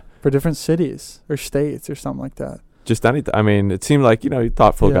that. Yeah. For different cities or states or something like that. Just anything. I mean, it seemed like, you're a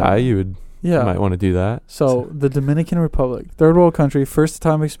thoughtful guy. You might want to do that. So the Dominican Republic, third world country, first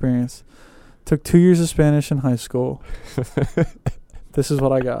time experience. Took 2 years of Spanish in high school. This is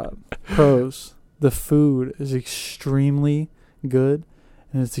what I got. Pros. The food is extremely good,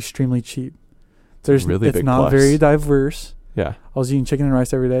 and it's extremely cheap. It's not very diverse. Yeah. I was eating chicken and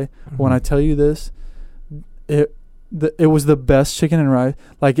rice every day. Mm-hmm. When I tell you this, it was the best chicken and rice.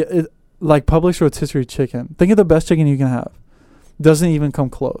 Like Publix rotisserie chicken. Think of the best chicken you can have. Doesn't even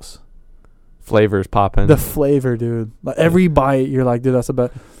come close. Flavors popping. The flavor, dude. Like every bite, you're like, dude, that's the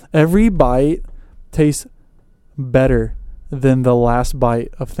best. Every bite tastes better than the last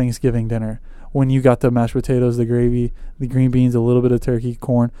bite of Thanksgiving dinner. When you got the mashed potatoes, the gravy, the green beans, a little bit of turkey,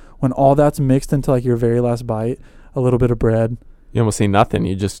 corn. When all that's mixed into like your very last bite, a little bit of bread. You almost see nothing.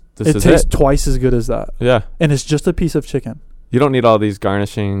 It tastes twice as good as that. Yeah. And it's just a piece of chicken. You don't need all these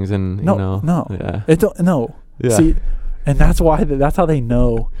garnishings and, No. Yeah. No. Yeah. See, and that's why, that's how they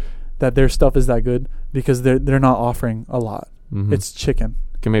know that their stuff is that good, because they're not offering a lot. Mm-hmm. It's chicken.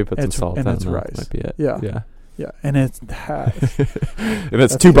 Can maybe put some salt and on it's that. rice. Might be it. Yeah. Yeah. And it's that. And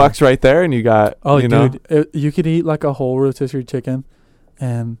it's That's $2 right there, and you got. Oh, dude, you could eat like a whole rotisserie chicken,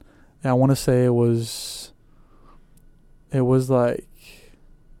 and I want to say it was like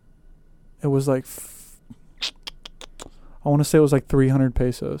I want to say it was like 300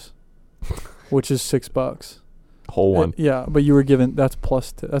 pesos, which is $6. Whole one. Yeah, but you were given that's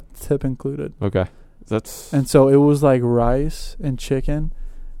plus that's tip included. Okay. And so it was like rice and chicken,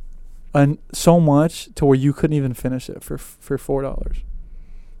 and so much to where you couldn't even finish it for $4.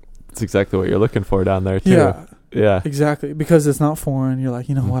 That's exactly what you're looking for down there too. Yeah, exactly. Because it's not foreign. You're like,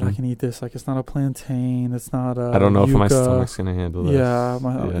 you know what? I Mhm. can eat this. Like, it's not a plantain. It's not a. I don't know if my yuca. stomach's gonna handle this.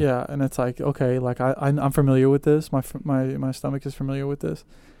 Yeah, and it's like, okay, like I'm familiar with this. My stomach is familiar with this,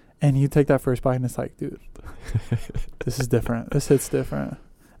 and you take that first bite, and it's like, dude, this is different. This hits different.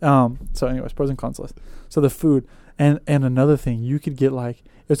 So, anyways, pros and cons list. So the food, and another thing, you could get like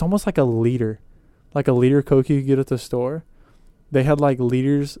it's almost like a liter Coke you could get at the store. They had like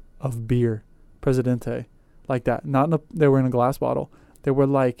liters of beer, Presidente, like that. They were in a glass bottle. They were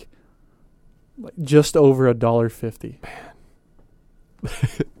like just over $1.50.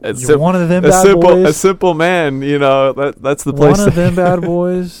 You're one of them bad boys. A simple man, you know. That's the place. One of them bad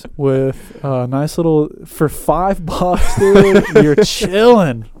boys with a nice little for $5, dude. You're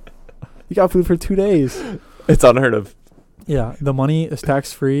chilling. You got food for 2 days. It's unheard of. Yeah, the money is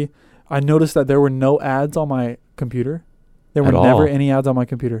tax free. I noticed that there were no ads on my computer. There were At never all. any ads on my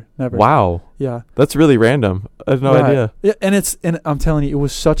computer. Never. Wow. Yeah. That's really random. I had no Right. idea. Yeah, and I'm telling you, it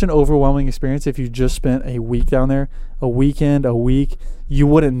was such an overwhelming experience. If you just spent a week down there, a weekend, a week, you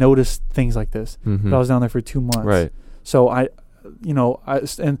wouldn't notice things like this. Mm-hmm. But I was down there for 2 months. Right. So I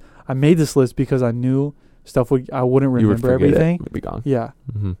made this list because I knew I wouldn't You would remember forget everything. it. It'd be gone. Yeah.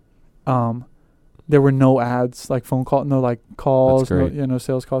 Mm-hmm. There were no ads, like phone call, no like calls, That's great. no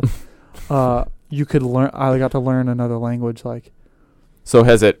sales calls. You could learn. I got to learn another language, like. So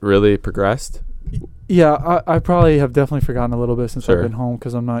has it really progressed? Yeah, I probably have definitely forgotten a little bit since Sure. I've been home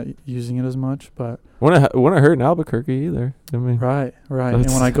because I'm not using it as much. But When I heard in Albuquerque either. I mean, right. And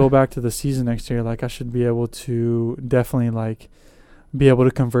when I go back to the season next year, like I should be able to definitely like be able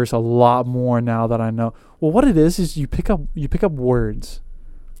to converse a lot more now that I know. Well, what it is you pick up words,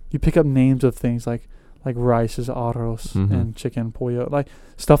 you pick up names of things like rice is arroz Mhm. and chicken pollo, like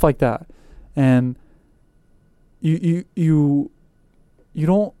stuff like that, and you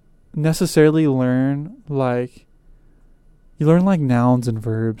don't necessarily learn like nouns and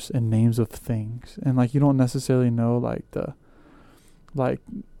verbs and names of things, and like you don't necessarily know like the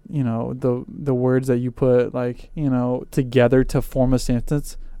words that you put together to form a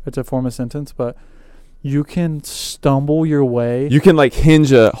sentence but you can stumble your way. you can like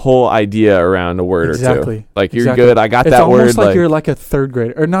hinge a whole idea around a word or two. Like you're Exactly. good. I got It's that almost word. like you're like a third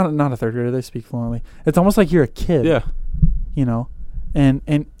grader, or not a third grader. They speak fluently. It's almost like you're a kid. yeah. You know, and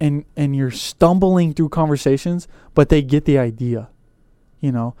you're stumbling through conversations, but they get the idea.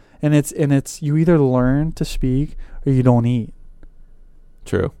 You know, and it's you either learn to speak or you don't eat.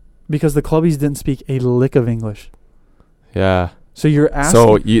 True. Because the clubbies didn't speak a lick of English. Yeah. So you're asking.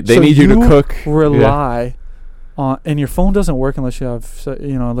 So they need you to cook. Rely on, and your phone doesn't work unless you have,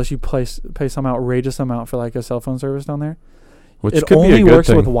 unless you pay some outrageous amount for like a cell phone service down there. Which it could be a only good works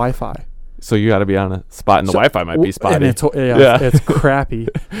thing. with Wi-Fi. So you got to be on a spot, and the Wi-Fi might be spotty. And it's crappy.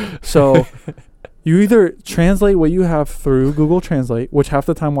 So you either translate what you have through Google Translate, which half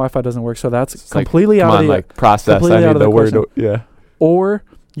the time Wi-Fi doesn't work. So that's It's completely come out on, of the like process. completely I out need of the the word. question. Yeah. Or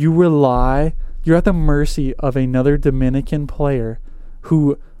you're at the mercy of another Dominican player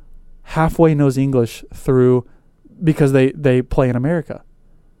who halfway knows English because they play in America.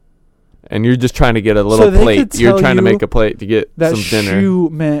 And you're just trying to get a little they plate. could You're tell trying to you make a plate to get That some dinner. shoe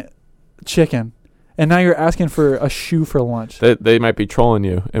meant chicken, and now you're asking for a shoe for lunch. They might be trolling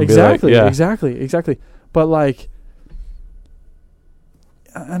you and Exactly, be like, yeah. exactly. But like,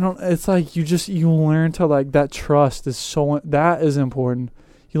 I don't. It's like you learn to like that trust that is important.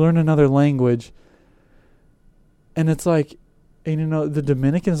 You learn another language, and it's like, the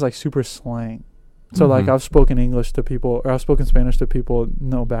Dominican is like super slang. So like Mhm. I've spoken English to people, or I've spoken Spanish to people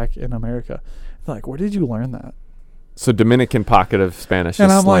back in America. They're like, where did you learn that? So Dominican pocket of Spanish And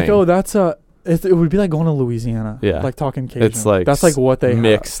is I'm slang. like, oh, that's it would be like going to Louisiana. Yeah. Like talking Cajun. It's like that's like what they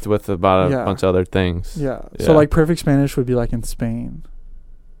mixed with about a Yeah. bunch of other things. have. Yeah. Yeah. So like perfect Spanish would be like in Spain.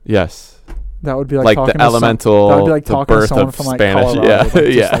 Yes. That would be like Like talking the to elemental, that would be like the talking to birth someone of from like Spanish. Colorado. Yeah. Like,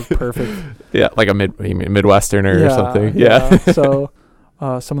 just, Yeah. like perfect. Yeah. Like a Midwesterner or something. Yeah. So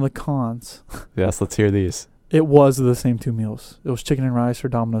some of the cons. Yes. Let's hear these. It was the same 2 meals. It was chicken and rice or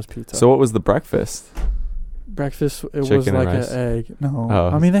Domino's pizza. So what was the breakfast? breakfast. It Chicken was and like rice? an egg. No, Oh.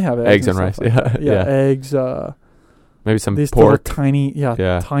 I mean they have Eggs and stuff rice. like that. Yeah. Eggs. Maybe some These little pork. tiny,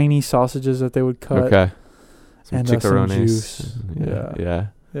 Yeah. tiny sausages that they would cut. Okay. Some And some chicharrones. juice. Yeah.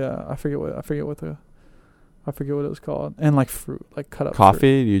 Yeah, I forget what it was called. And like fruit, like cut up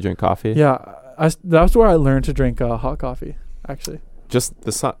Coffee? Do you drink coffee? fruit. Yeah, that's where I learned to drink hot coffee. Actually, Just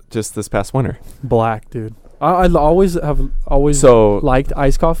this past winter. black, dude. I always So liked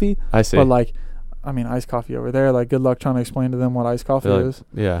iced coffee, I see. but like, I mean, iced coffee over there. Like, good luck trying to explain to them what iced coffee They're like, is.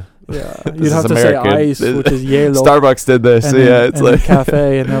 yeah. Yeah, This you'd have is to say American. ice, which is yellow. Starbucks did this. And So then, yeah, it's and then like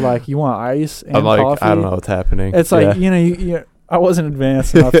cafe, and they're like, "You want ice and I'm like, coffee?" I don't know what's happening. It's like you I wasn't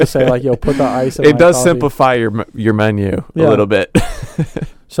advanced enough to say like, "Yo, put the ice in." It my does coffee. simplify your menu Yeah. a little bit.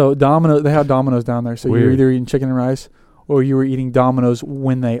 So Domino's, they had Domino's down there. So you were Weird. either eating chicken and rice, or you were eating Domino's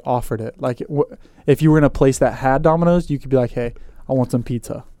when they offered it. Like, if you were in a place that had Domino's, you could be like, "Hey, I want some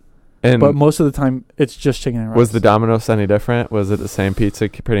pizza." And But most of the time, it's just chicken and rice. was the Domino's any different? Was it the same pizza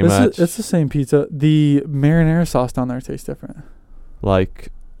pretty much? It's the same pizza. The marinara sauce down there tastes different. Like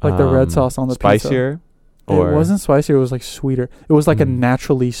The red sauce on the spicier? pizza. Or It wasn't spicier. It was like sweeter. It was like a Mm.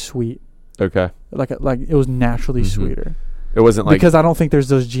 naturally sweet. Okay. Like it was naturally Mhm. sweeter. It wasn't like Because I don't think there's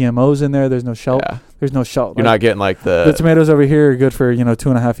those GMOs in there. There's no shell. yeah. There's no shell. You're not getting like the tomatoes over here are good for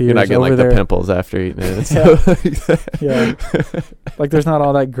 2.5 years. you're not getting over like there, the pimples after eating it. Yeah. Like there's not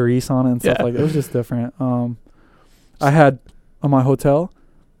all that grease on it and stuff Yeah. like that. It was just different. I had on my hotel,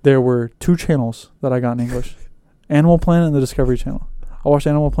 there were 2 channels that I got in English: Animal Planet and the Discovery Channel. I watched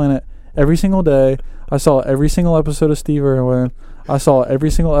Animal Planet every single day. I saw every single episode of Steve Irwin. I saw every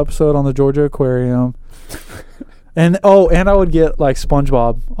single episode on the Georgia Aquarium. And I would get like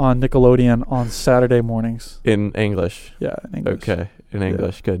SpongeBob on Nickelodeon on Saturday mornings. In English. Yeah, in English. Okay. In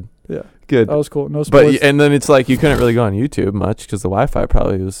English. Good. Yeah. Good. That was cool. No sports. But and then it's like you couldn't really go on YouTube much because the Wi-Fi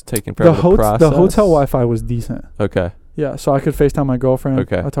probably was taking forever to process. The hotel Wi-Fi was decent. Okay. Yeah, so I could FaceTime my girlfriend.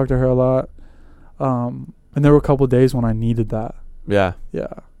 Okay. I talked to her a lot. And there were a couple of days when I needed that. Yeah. Yeah.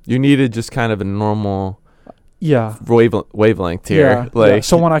 You needed just kind of a normal Yeah. wavelength here. Yeah.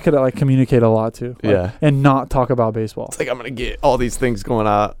 Someone I could like communicate a lot to. Like, Yeah. And not talk about baseball. It's like I'm gonna get all these things going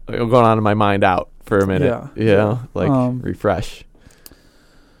on in my mind out for a minute. Yeah. You know, like refresh.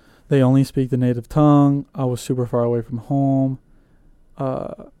 They only speak the native tongue. I was super far away from home.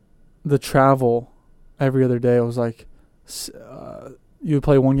 The travel every other day, I was like, you would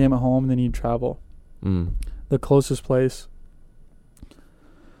play one game at home, and then you'd travel. Mm. The closest place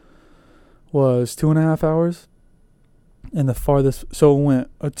was 2.5 hours. And the farthest, so it went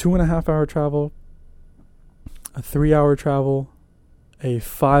a 2.5 hour travel, a 3 hour travel, a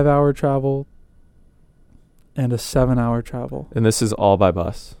 5 hour travel, and a 7 hour travel. And this is all by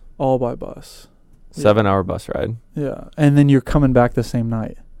bus. All by bus. 7-hour bus ride. Yeah. And then you're coming back the same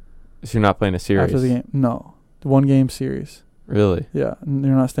night. So you're not playing a series. After the game. No. 1 game series. Really? Yeah. And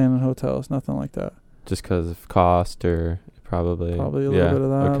you're not staying in hotels, nothing like that. Just because of cost or probably. Probably a little bit of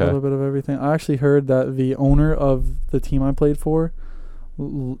that, Okay. a little bit of everything. I actually heard that the owner of the team I played for,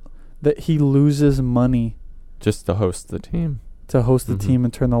 that he loses money Just to host the team. to host the Mhm. team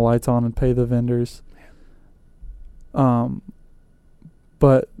and turn the lights on and pay the vendors.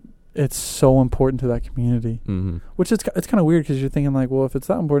 But it's so important to that community, Mm-hmm. which it's kind of weird because you're thinking like, well, if it's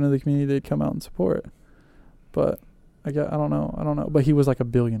that important to the community, they'd come out and support. But I don't know. But he was like a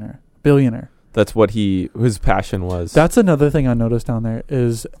billionaire. That's what his passion was. That's another thing I noticed down there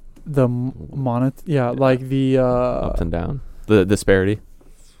is the like the up and down. The disparity.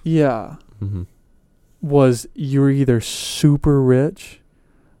 Yeah. Mm-hmm. Was you were either super rich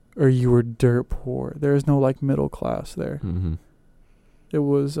or you were dirt poor. There is no like middle class there. Mm-hmm. It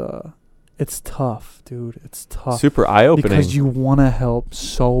was it's tough, dude. It's tough. Super eye-opening. Because you want to help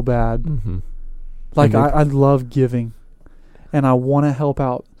so bad. Mm-hmm. Like I love giving and I want to help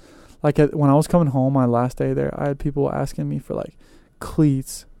out. Like when I was coming home my last day there, I had people asking me for like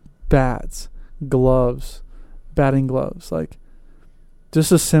cleats, bats, gloves, batting gloves, like just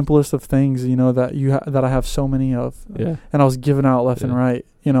the simplest of things, that that I have so many of. Yeah. And I was giving out left and right,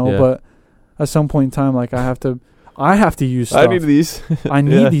 but at some point in time, like I have to use stuff. I need these. I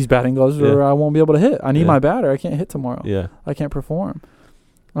need these batting gloves or I won't be able to hit. I need Yeah. my batter. I can't hit tomorrow. Yeah. I can't perform.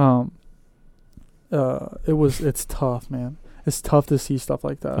 It's tough, man. It's tough to see stuff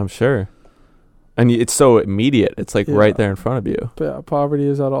like that. I'm sure. And it's so immediate. It's like right there in front of you. But yeah, poverty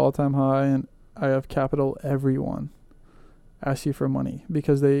is at an all-time high, and I have capital. Everyone asks you for money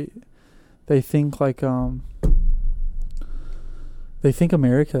because they think like they think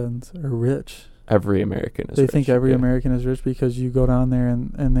Americans are rich. Every American is They rich. think every American is rich because you go down there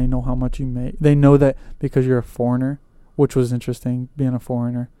and they know how much you make. They know that because you're a foreigner, which was interesting being a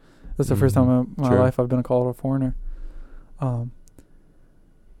foreigner. That's the first time in my True. life I've been called a foreigner.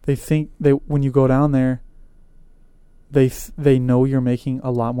 They think when you go down there, they know you're making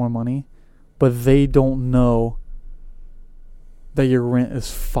a lot more money, but they don't know that your rent is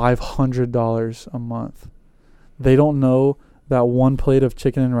 $500 a month. They don't know that one plate of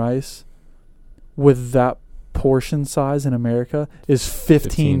chicken and rice with that portion size in America is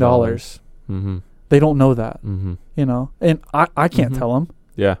 $15. Mm-hmm. They don't know that, Mm-hmm. you know, and I can't tell them.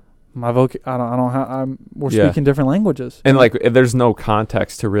 Yeah. We're speaking different languages. And like, if there's no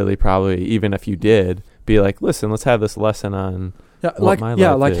context to really probably, even if you did, be like, listen, let's have this lesson on what my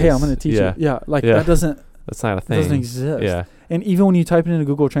life hey, is. I'm going to teach you. Yeah, like Yeah. that doesn't. That's not a thing. It doesn't exist. Yeah. And even when you type it into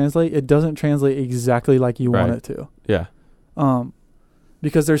Google Translate, it doesn't translate exactly like you want Right. it to. Yeah.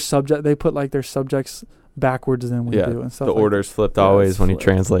 Because they put like their subjects backwards than we do and stuff. The like order's flipped Yeah, always it's when you flipped.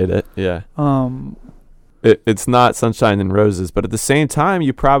 translate it. Yeah. that. It's not sunshine and roses, but at the same time,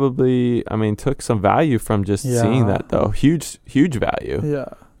 you probably, took some value from just seeing that, though. Huge value. Yeah.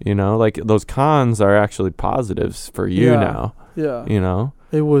 You know, like those cons are actually positives for you now. Yeah. You know?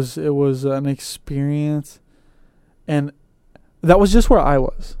 It was an experience, and that was just where I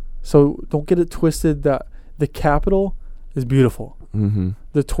was. So don't get it twisted that the capital is beautiful. Mm-hmm.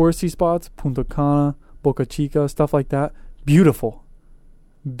 The touristy spots, Punta Cana, Boca Chica, stuff like that, beautiful.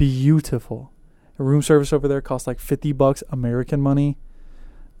 Room service over there costs like $50 American money.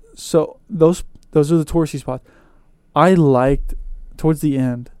 So those are the touristy spots. I liked towards the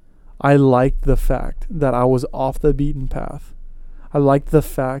end. I liked the fact that I was off the beaten path. I liked the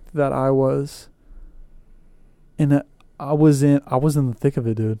fact that I was in the thick of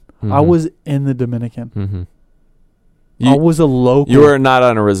it, dude. Mm-hmm. I was in the Dominican. Mm-hmm. I was a local. You were not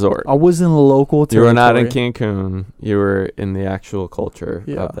on a resort. I was in local territory. You were not in Cancun. You were in the actual culture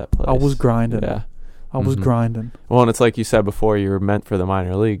of that place. I was grinding. Yeah. I was grinding. Well, and it's like you said before, you were meant for the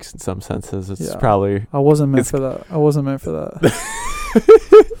minor leagues in some senses. It's probably... I wasn't meant for that.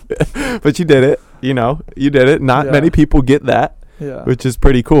 But you did it. You know, you did it. Not many people get that, which is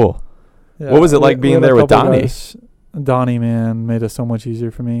pretty cool. Yeah. What was it like being there with Donnie? Donnie, man, made it so much easier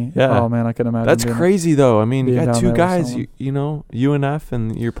for me. Yeah. Oh, man, I couldn't imagine. That's crazy, though. I mean, you got two guys, you UNF,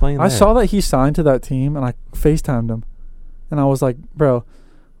 and you're playing there. I saw that he signed to that team, and I FaceTimed him. And I was like, bro.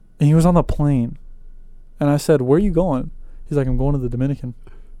 And he was on the plane. And I said, where are you going? He's like, I'm going to the Dominican.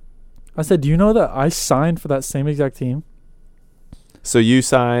 I said, do you know that I signed for that same exact team? So you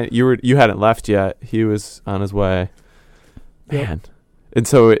signed, you hadn't left yet. He was on his way. Yep. Man. And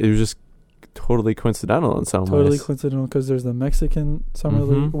so it was just totally coincidental in some ways. Totally coincidental, because there's the Mexican Summer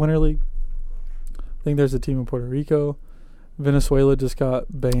League, Winter League. I think there's a team in Puerto Rico. Venezuela just got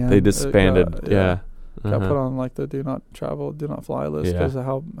banned. They disbanded, got put on like the do not travel, do not fly list because of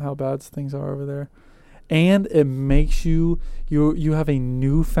how bad things are over there. And it makes you have a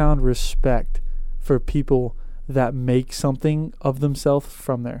newfound respect for people that make something of themselves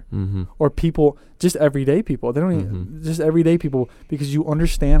from there. Mm-hmm. Or people, just everyday people. They don't even, just everyday people, because you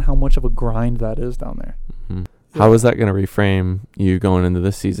understand how much of a grind that is down there. Mm-hmm. Yeah. How is that going to reframe you going into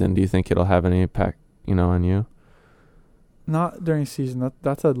this season? Do you think it'll have any impact, on you? Not during season.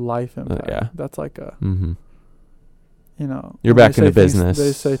 That's a life impact. Yeah. That's like a... Mm-hmm. You're back into business.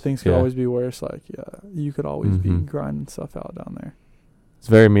 They say things could always be worse. Like, you could always be grinding stuff out down there. It's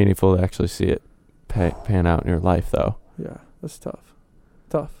very meaningful to actually see it pan out in your life, though. Yeah, that's tough.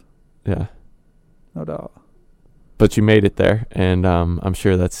 Yeah. No doubt. But you made it there, and I'm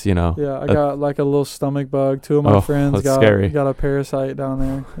sure that's, Yeah, I got like a little stomach bug. Two of my friends got a parasite down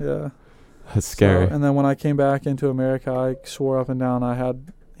there. Yeah. That's scary. And then when I came back into America, I swore up and down I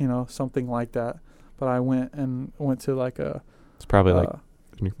had, something like that. But I went to like a... It's probably like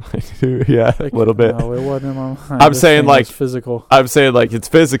in your mind too. Yeah, a little bit. No, it wasn't in my mind. I'm saying like physical. I'm saying like it's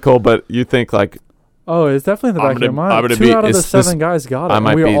physical, but you think like... Oh, it's definitely in the back of your mind. 2 out of the 7 guys got it. I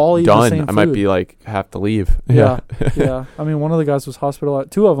might be all done. I might be like have to leave. Yeah. Yeah. I mean, one of the guys was hospitalized.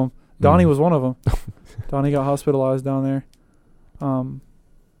 2 of them. Donnie was one of them. Donnie got hospitalized down there.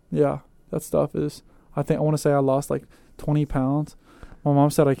 Yeah, that stuff is... I want to say I lost like 20 pounds. My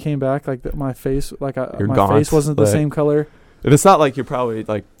mom said I came back like my face, like my face wasn't the same color. And it's not like you're probably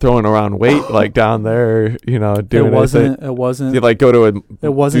like throwing around weight like down there, doing it wasn't. It wasn't. You like go to it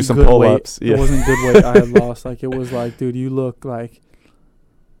wasn't do some good pull-ups. Weight. Yeah. It wasn't good weight I had lost. Like it was like, dude, you look like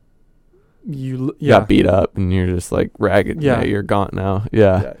you got beat up and you're just like ragged. Yeah, you're gaunt now.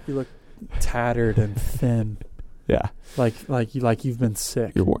 Yeah, you look tattered and thin. Yeah, like you've been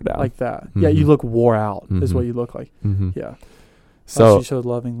sick. You're worn down like that. Mm-hmm. Yeah, you look wore out. Is what you look like. Mm-hmm. Yeah. So she so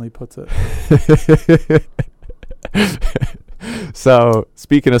lovingly puts it. So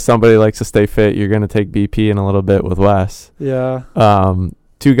speaking of somebody who likes to stay fit, you're going to take BP in a little bit with Wes. Yeah.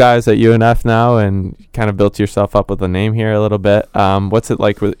 two guys at UNF now, and kind of built yourself up with a name here a little bit. What's it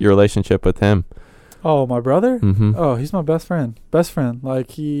like with your relationship with him? Oh, my brother? Mm-hmm. Oh, he's my best friend. Best friend.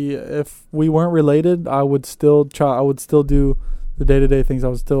 Like, if we weren't related, I would still do the day-to-day things. I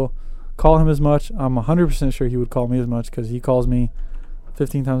would still call him as much. I'm 100% sure he would call me as much because he calls me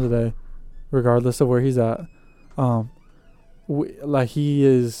 15 times a day, regardless of where he's at. He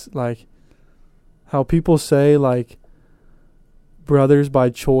is, like, how people say, like, brothers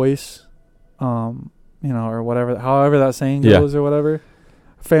by choice, or whatever, however that saying goes or whatever.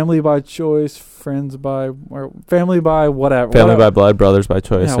 Family by choice, family by whatever. Family by blood, brothers by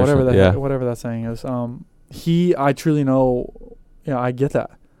choice. Yeah, whatever that saying is. I truly know, I get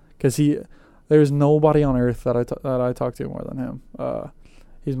that. Because there's nobody on earth that I talk to more than him.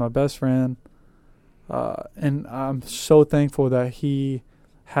 He's my best friend. And I'm so thankful that he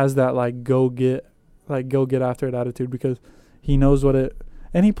has that, like, go get after it attitude, because he knows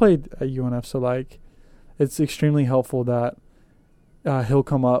and he played at UNF, so, like, it's extremely helpful that he'll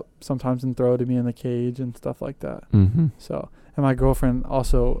come up sometimes and throw to me in the cage and stuff like that. Mm-hmm. So, and my girlfriend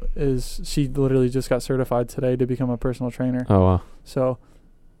also she literally just got certified today to become a personal trainer. Oh, wow. So,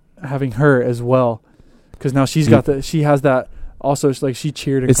 having her as well, because now she has that also, like, she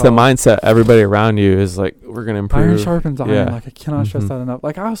cheered. It's the mindset. Everybody around you is like, we're going to improve. Iron sharpens iron. Yeah. Like, I cannot stress that enough.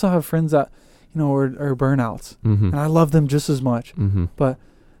 Like, I also have friends that, are burnouts, and I love them just as much. Mm-hmm. But,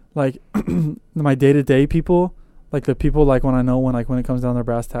 like, my day-to-day people, like, the people, like, when it comes down to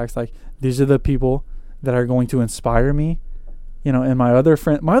brass tacks, like, these are the people that are going to inspire me, and my other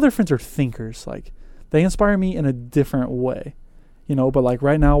friends are thinkers. Like, they inspire me in a different way, but, like,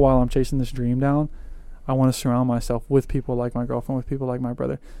 right now, while I'm chasing this dream down, I want to surround myself with people like my girlfriend, with people like my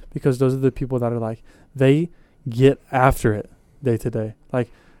brother, because those are the people that are, like, they get after it day to day. Like,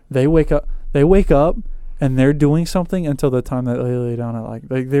 they wake up and they're doing something until the time that they lay down at,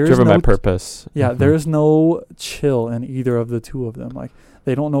 like there is driven no by purpose. Yeah, Mm-hmm. There is no chill in either of the two of them. Like,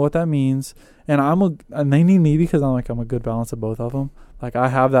 they don't know what that means, and they need me because I'm a good balance of both of them. Like, I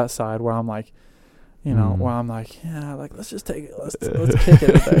have that side where I'm like, where I'm like, yeah, like, let's just take it, let's kick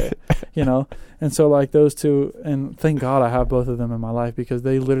it today, and so, like, those two, and thank God I have both of them in my life, because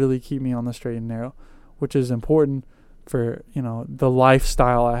they literally keep me on the straight and narrow, which is important for the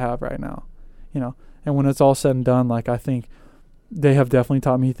lifestyle I have right now. And when it's all said and done, like, I think they have definitely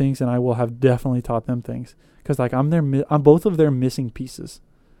taught me things, and I will have definitely taught them things. Because, like, I'm both of their missing pieces.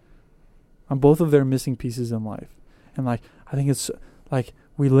 I'm both of their missing pieces in life. And, like, I think it's, like,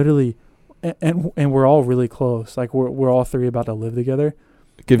 we literally, and we're all really close. Like, we're all three about to live together.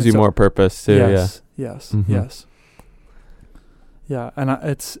 It gives you more purpose, too. Yes, yeah. yes, Mm-hmm. yes. Yeah, and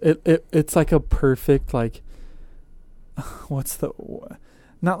it's like a perfect, like, it's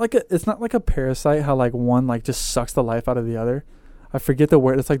not like a parasite, how, like, one, like, just sucks the life out of the other. I forget the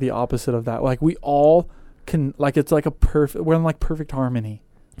word. It's like the opposite of that. Like, we all can, like, it's like we're in, like, perfect harmony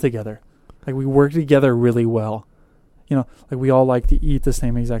together. Like, we work together really well. Like, we all like to eat the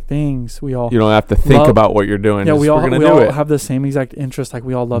same exact things. You don't have to think about what you're doing. Yeah, we all it. have the same exact interest. Like,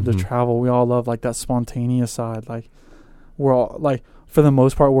 we all love to travel. We all love, like, that spontaneous side. Like, we're all, like, for the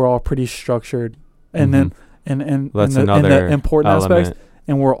most part, we're all pretty structured. And then, and that's the important element. aspects.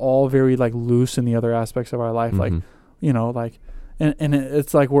 And we're all very, like, loose in the other aspects of our life. Like, like, and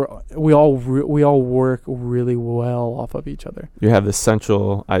it's like we all work really well off of each other. You have this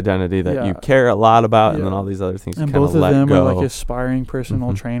central identity that you care a lot about, and then all these other things you kind of let go. And both of them are, like, aspiring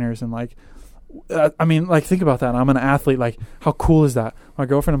personal trainers, and, like, I mean, like, think about that. I'm an athlete. Like, how cool is that? My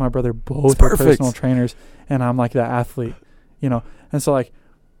girlfriend and my brother both are personal trainers, and I'm, like, that athlete, And so, like,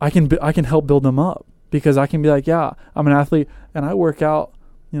 I can help build them up, because I can be like, yeah, I'm an athlete, and I work out,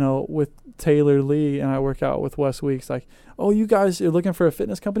 with Taylor Lee, and I work out with Wes Weeks. Like, oh, you guys are looking for a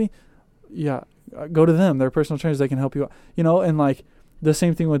fitness company? Yeah, go to them. They're personal trainers. They can help you out. And, like, the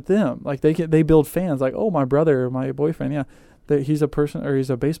same thing with them. Like, they build fans. Like, oh, my brother or my boyfriend, yeah, he's a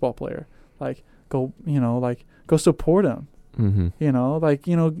baseball player. Like, go support him. Mm-hmm.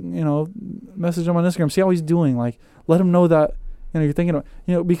 Message him on Instagram. See how he's doing. Like, let him know that you're thinking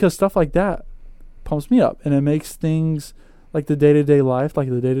of, because stuff like that pumps me up, and it makes things, like, the day-to-day life, like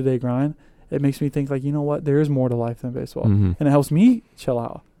the day-to-day grind, it makes me think, like, you know what, there is more to life than baseball. And it helps me chill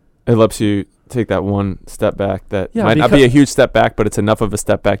out. It helps you take that one step back that might not be a huge step back, but it's enough of a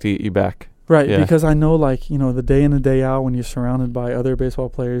step back to get you back. Right, because I know, like, the day in and day out, when you're surrounded by other baseball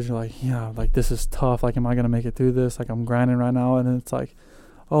players, you're like, yeah, like, this is tough. Like, am I going to make it through this? Like, I'm grinding right now. And it's like,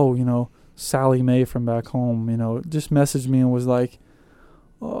 oh, Sally Mae from back home, just messaged me and was like,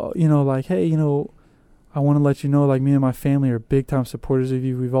 oh, like, hey, I want to let you know, like, me and my family are big time supporters of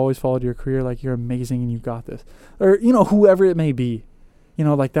you. We've always followed your career. Like, you're amazing and you got this. Or, whoever it may be,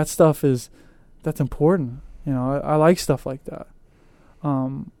 like that stuff that's important. I like stuff like that.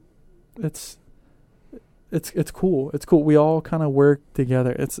 It's cool. It's cool. We all kind of work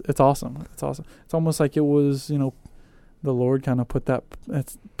together. It's awesome. It's awesome. It's almost like it was, the Lord kind of put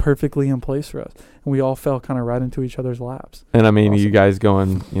that's perfectly in place for us. And we all fell kind of right into each other's laps. And I mean, awesome. You guys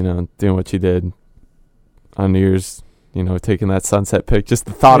going, doing what you did on New Year's, taking that sunset pic, just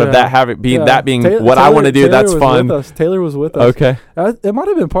the thought of that being what I want to do, that's fun. Taylor was with us. Okay. It might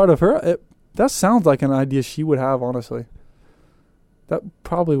have been part of her. That sounds like an idea she would have, honestly. That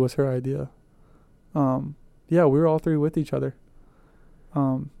probably was her idea. Yeah, we were all three with each other.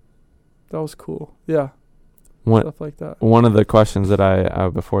 That was cool. Yeah. Stuff like that. One of the questions that I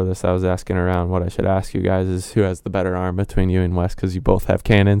before this I was asking around what I should ask you guys is who has the better arm between you and Wes, because you both have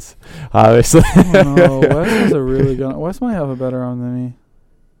cannons, obviously. No, Wes is a really good. Wes might have a better arm than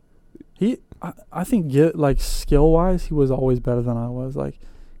me. I think skill wise, he was always better than I was. Like,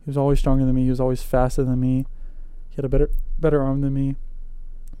 he was always stronger than me. He was always faster than me. He had a better arm than me.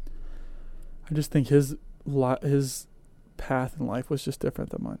 I just think his path in life was just different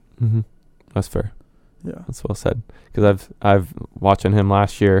than mine. Mm-hmm. That's fair. Yeah, that's well said. Because I've watching him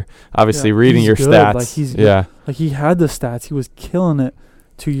last year. Obviously, reading your stats. Like, he's good. Yeah, like he had the stats. He was killing it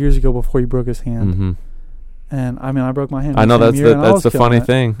 2 years ago before he broke his hand. Mm-hmm. And I mean, I broke my hand. I know that's the funny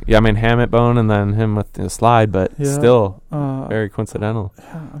thing. Yeah, I mean, Hammett bone and then him with the slide, but still very coincidental.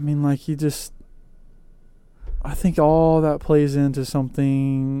 Yeah, I mean, like I think all that plays into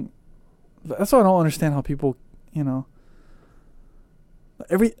something. That's why I don't understand how people,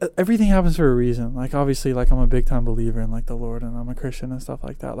 everything happens for a reason. Like, obviously, like, I'm a big time believer in like the Lord, and I'm a Christian and stuff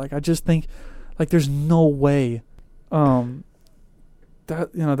like that. Like, I just think like there's no way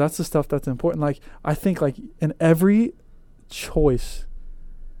that that's the stuff that's important. Like, I think like in every choice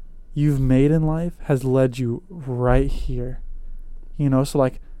you've made in life has led you right here. So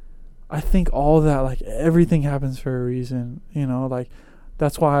like I think all that, like, everything happens for a reason. Like,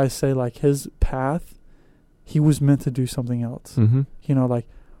 that's why I say like his path, he was meant to do something else. Mm-hmm. Like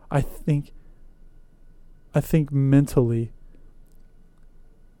I think mentally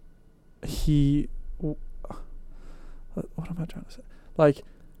what am I trying to say? Like,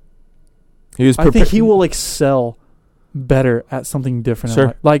 I think he will excel better at something different.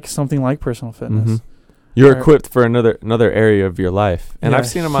 Sure. Like something like personal fitness. Mm-hmm. You're equipped for another area of your life. And I've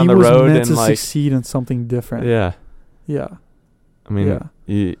seen him on the road. He was meant to succeed in something different. Yeah. Yeah. I mean,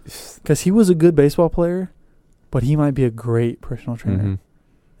 because he was a good baseball player, but he might be a great personal trainer. Mm-hmm.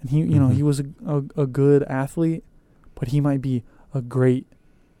 And he, he was a good athlete, but he might be a great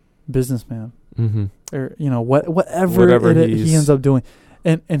businessman. Mm-hmm. Or whatever he ends up doing,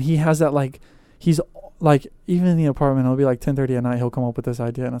 and he has that, like, he's like, even in the apartment, it'll be like 10:30 at night. He'll come up with this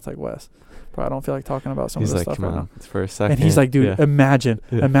idea, and it's like, Wes, but I don't feel like talking about some of this stuff right now. It's for a second. And he's like, dude, imagine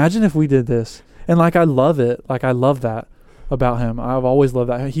if we did this. And like, I love it. Like, I love that about him. I've always loved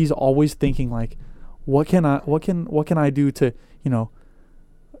that. He's always thinking like, what can I do to,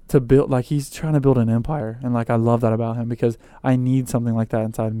 to build, like, he's trying to build an empire. And like, I love that about him, because I need something like that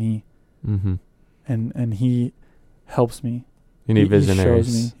inside me. Mm-hmm. And he helps me. You need visionaries.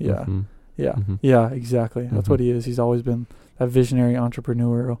 He shows me. Yeah. Mm-hmm. Yeah. Mm-hmm. Yeah, exactly. That's Mm-hmm. what he is. He's always been that visionary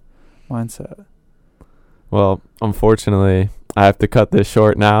entrepreneurial mindset. Well, unfortunately, I have to cut this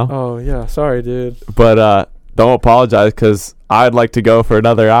short now. Oh, yeah. Sorry, dude. But don't apologize, because I'd like to go for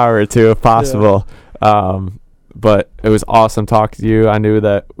another hour or two if possible. Yeah. But it was awesome talking to you. I knew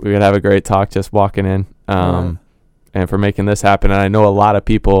that we would have a great talk just walking in, and for making this happen. And I know a lot of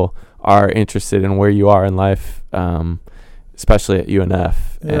people are interested in where you are in life, especially at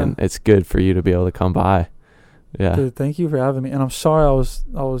UNF. Yeah. And it's good for you to be able to come by. Yeah. Dude, thank you for having me. And I'm sorry I was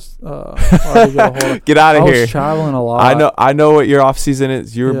get out of here. I was traveling a lot. I know what your off season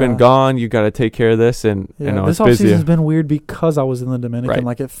is. You've been gone. You got to take care of this, and this off season has been weird because I was in the Dominican. Right.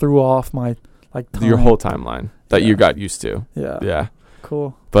 Like, it threw off my time. Your whole timeline that you got used to. Yeah. Yeah.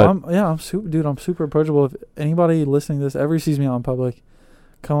 Cool. But I'm super approachable. If anybody listening to this ever sees me out in public,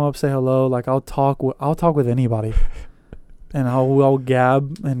 come up, say hello. Like, I'll talk with anybody, and I'll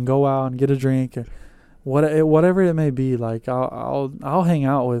gab and go out and get a drink, or whatever it may be. Like, I'll hang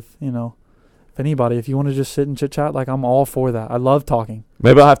out with, if anybody. If you want to just sit and chit chat, like, I'm all for that. I love talking.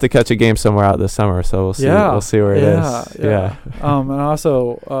 Maybe I'll have to catch a game somewhere out this summer, so we'll see. Yeah. We'll see where it is. Yeah. And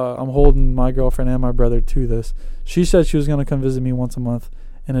also, I'm holding my girlfriend and my brother to this. She said she was going to come visit me once a month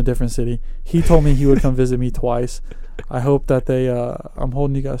in a different city. He told me he would come visit me twice. I hope that I'm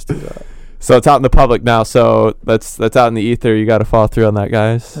holding you guys to that. So it's out in the public now. So that's out in the ether. You got to follow through on that,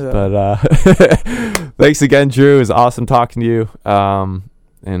 guys. Yeah. But thanks again, Drew. It was awesome talking to you.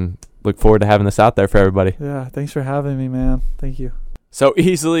 And look forward to having this out there for everybody. Yeah. Thanks for having me, man. Thank you. So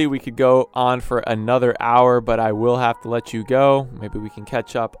easily we could go on for another hour, but I will have to let you go. Maybe we can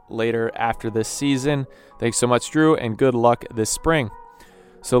catch up later after this season. Thanks so much, Drew, and good luck this spring.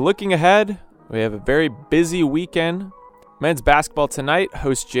 So looking ahead, we have a very busy weekend. Men's basketball tonight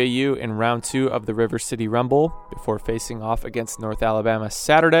hosts JU in round 2 of the River City Rumble before facing off against North Alabama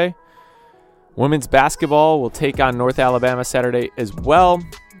Saturday. Women's basketball will take on North Alabama Saturday as well,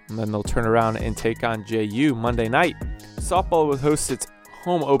 and then they'll turn around and take on JU Monday night. Softball will host its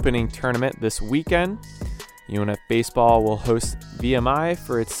home opening tournament this weekend. UNF Baseball will host VMI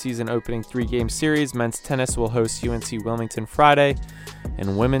for its season opening 3-game series. Men's tennis will host UNC Wilmington Friday,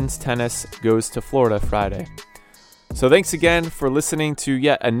 and women's tennis goes to Florida Friday. So thanks again for listening to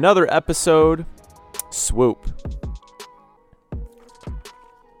yet another episode. Swoop.